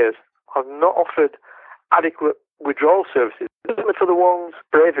many years are not offered adequate withdrawal services, even for the ones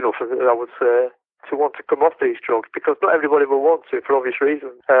brave enough, I would say, to want to come off these drugs, because not everybody will want to for obvious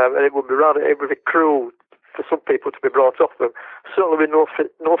reasons, and it would be cruel for some people to be brought off them. Certainly with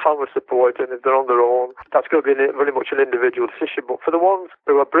no family support, and if they're on their own, that's going to be very much an individual decision. But for the ones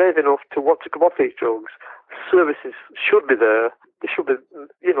who are brave enough to want to come off these drugs, services should be there. They should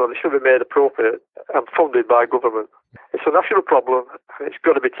be made appropriate and funded by government. It's a national problem, and it's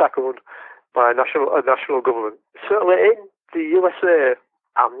got to be tackled by a national government. Certainly in the USA,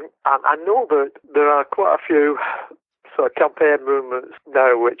 I know that there are quite a few sort of campaign movements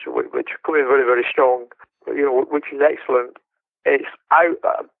now which are coming very, very strong, which is excellent. It's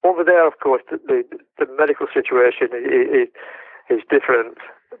over there, of course, the medical situation is different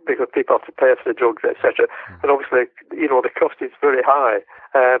because people have to pay for the drugs, etc. And obviously, the cost is very high.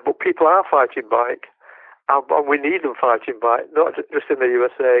 But people are fighting back, and we need them fighting back, not just in the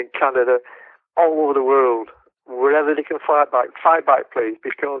USA, in Canada, all over the world. Wherever they can fight back, please,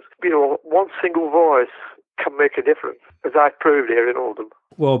 because, one single voice can make a difference, as I've proved here in Oldham.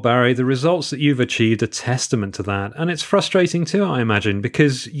 Well, Barry, the results that you've achieved are testament to that, and it's frustrating too, I imagine,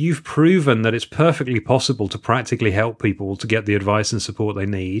 because you've proven that it's perfectly possible to practically help people to get the advice and support they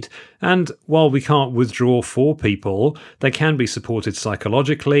need, and while we can't withdraw for people, they can be supported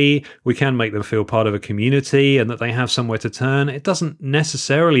psychologically, we can make them feel part of a community, and that they have somewhere to turn. It doesn't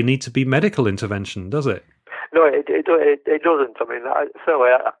necessarily need to be medical intervention, does it? No, it doesn't. I mean,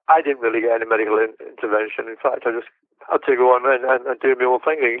 I didn't really get any medical intervention. In fact, I just had to go on and do my own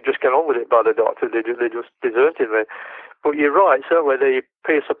thing. You just get on with it by the doctor. They just deserted me. But you're right. Certainly, the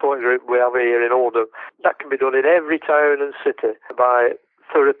peer support group we have here in Oldham, that can be done in every town and city by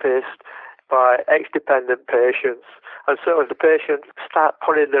therapists, by ex-dependent patients. And so if the patients start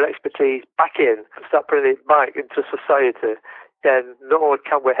putting their expertise back in, start putting it back into society, then not only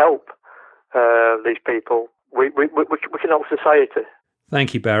can we help these people, we can help society.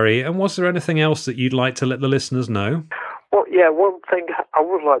 Thank you, Barry. And was there anything else that you'd like to let the listeners know? Well, yeah, one thing I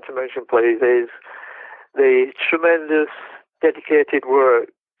would like to mention, please, is the tremendous dedicated work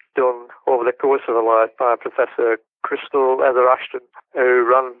done over the course of her life by Professor Crystal Heather Ashton, who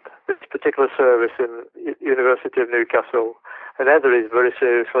ran this particular service in University of Newcastle. And Heather is very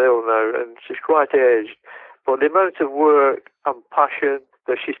seriously ill now, and she's quite aged. But the amount of work and passion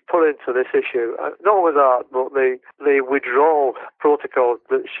that she's put into this issue, not only that, but the withdrawal protocols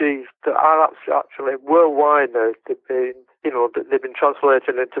that are actually worldwide now. They've been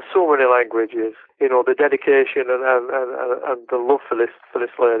translated into so many languages. The dedication and the love for this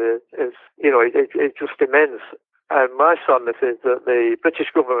lady is, it's just immense. And my sadness is that the British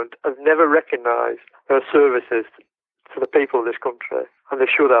government has never recognised her services to the people of this country, and they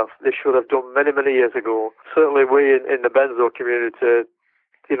should have. They should have done many, many years ago. Certainly, we in the benzo community,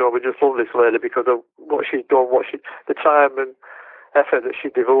 we just love this lady because of what she's done, the time and effort that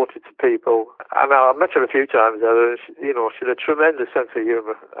she devoted to people. And I met her a few times, and she had a tremendous sense of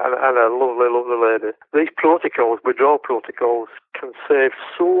humour and a lovely, lovely lady. These protocols, withdrawal protocols, can save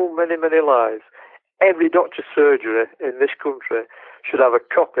so many, many lives. Every doctor's surgery in this country should have a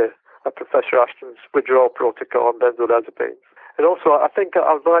copy of Professor Ashton's withdrawal protocol on benzodiazepines. And also, I think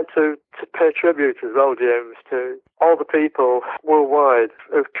I'd like to pay tribute as well, James, to all the people worldwide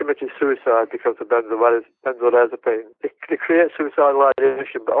who've committed suicide because of benzodiazepines. They create suicidal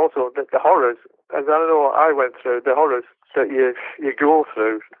ideation, but also the horrors, as I know I went through, the horrors that you go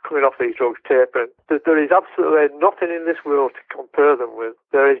through coming off these drugs, tapering. There is absolutely nothing in this world to compare them with.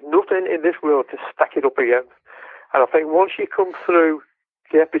 There is nothing in this world to stack it up against. And I think once you come through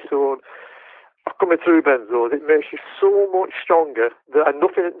the episode of coming through benzos, it makes you so much stronger that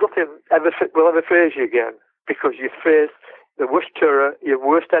nothing will ever phase you again, because you face the worst terror, your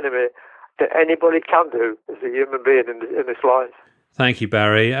worst enemy that anybody can do as a human being in this life. Thank you,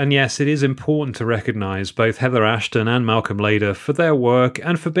 Barry. And yes, it is important to recognise both Heather Ashton and Malcolm Lader for their work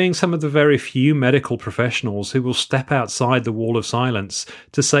and for being some of the very few medical professionals who will step outside the wall of silence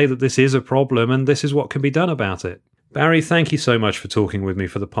to say that this is a problem and this is what can be done about it. Barry, thank you so much for talking with me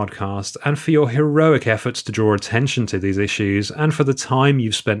for the podcast and for your heroic efforts to draw attention to these issues and for the time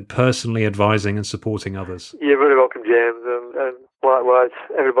you've spent personally advising and supporting others. You're very welcome, James, and likewise,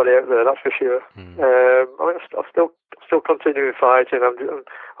 everybody out there, that's for sure. I'm still continuing fighting.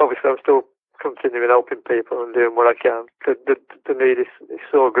 I'm still continuing helping people and doing what I can. The need is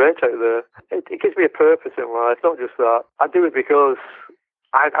so great out there. It gives me a purpose in life, not just that. I do it because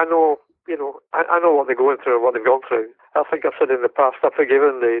I know, I know what they're going through and what they've gone through. I think I've said in the past, I've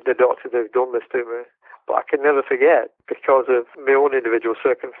forgiven the doctors who've done this to me. But I can never forget, because of my own individual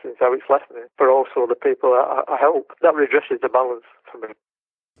circumstances, how it's left me, but also the people I help. That redresses the balance for me.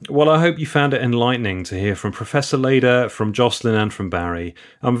 Well, I hope you found it enlightening to hear from Professor Leder, from Jocelyn and from Barry.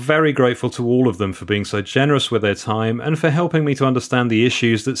 I'm very grateful to all of them for being so generous with their time and for helping me to understand the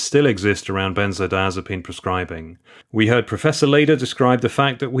issues that still exist around benzodiazepine prescribing. We heard Professor Leder describe the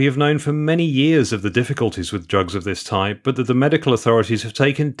fact that we have known for many years of the difficulties with drugs of this type, but that the medical authorities have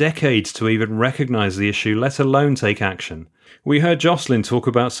taken decades to even recognise the issue, let alone take action. We heard Jocelyn talk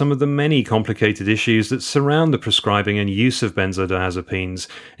about some of the many complicated issues that surround the prescribing and use of benzodiazepines,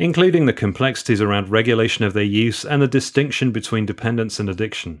 including the complexities around regulation of their use and the distinction between dependence and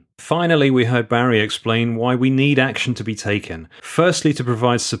addiction. Finally, we heard Barry explain why we need action to be taken. Firstly, to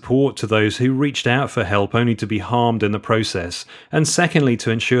provide support to those who reached out for help only to be harmed in the process, and secondly,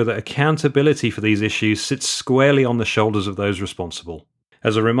 to ensure that accountability for these issues sits squarely on the shoulders of those responsible.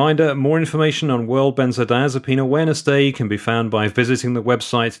 As a reminder, more information on World Benzodiazepine Awareness Day can be found by visiting the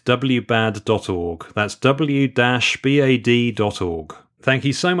website wbad.org. That's w-bad.org. Thank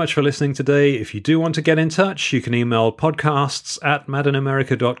you so much for listening today. If you do want to get in touch, you can email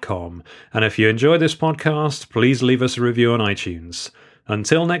podcasts@madinamerica.com. And if you enjoy this podcast, please leave us a review on iTunes.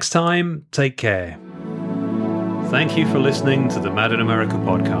 Until next time, take care. Thank you for listening to the Mad in America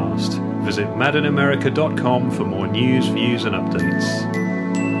podcast. Visit madinamerica.com for more news, views, and updates.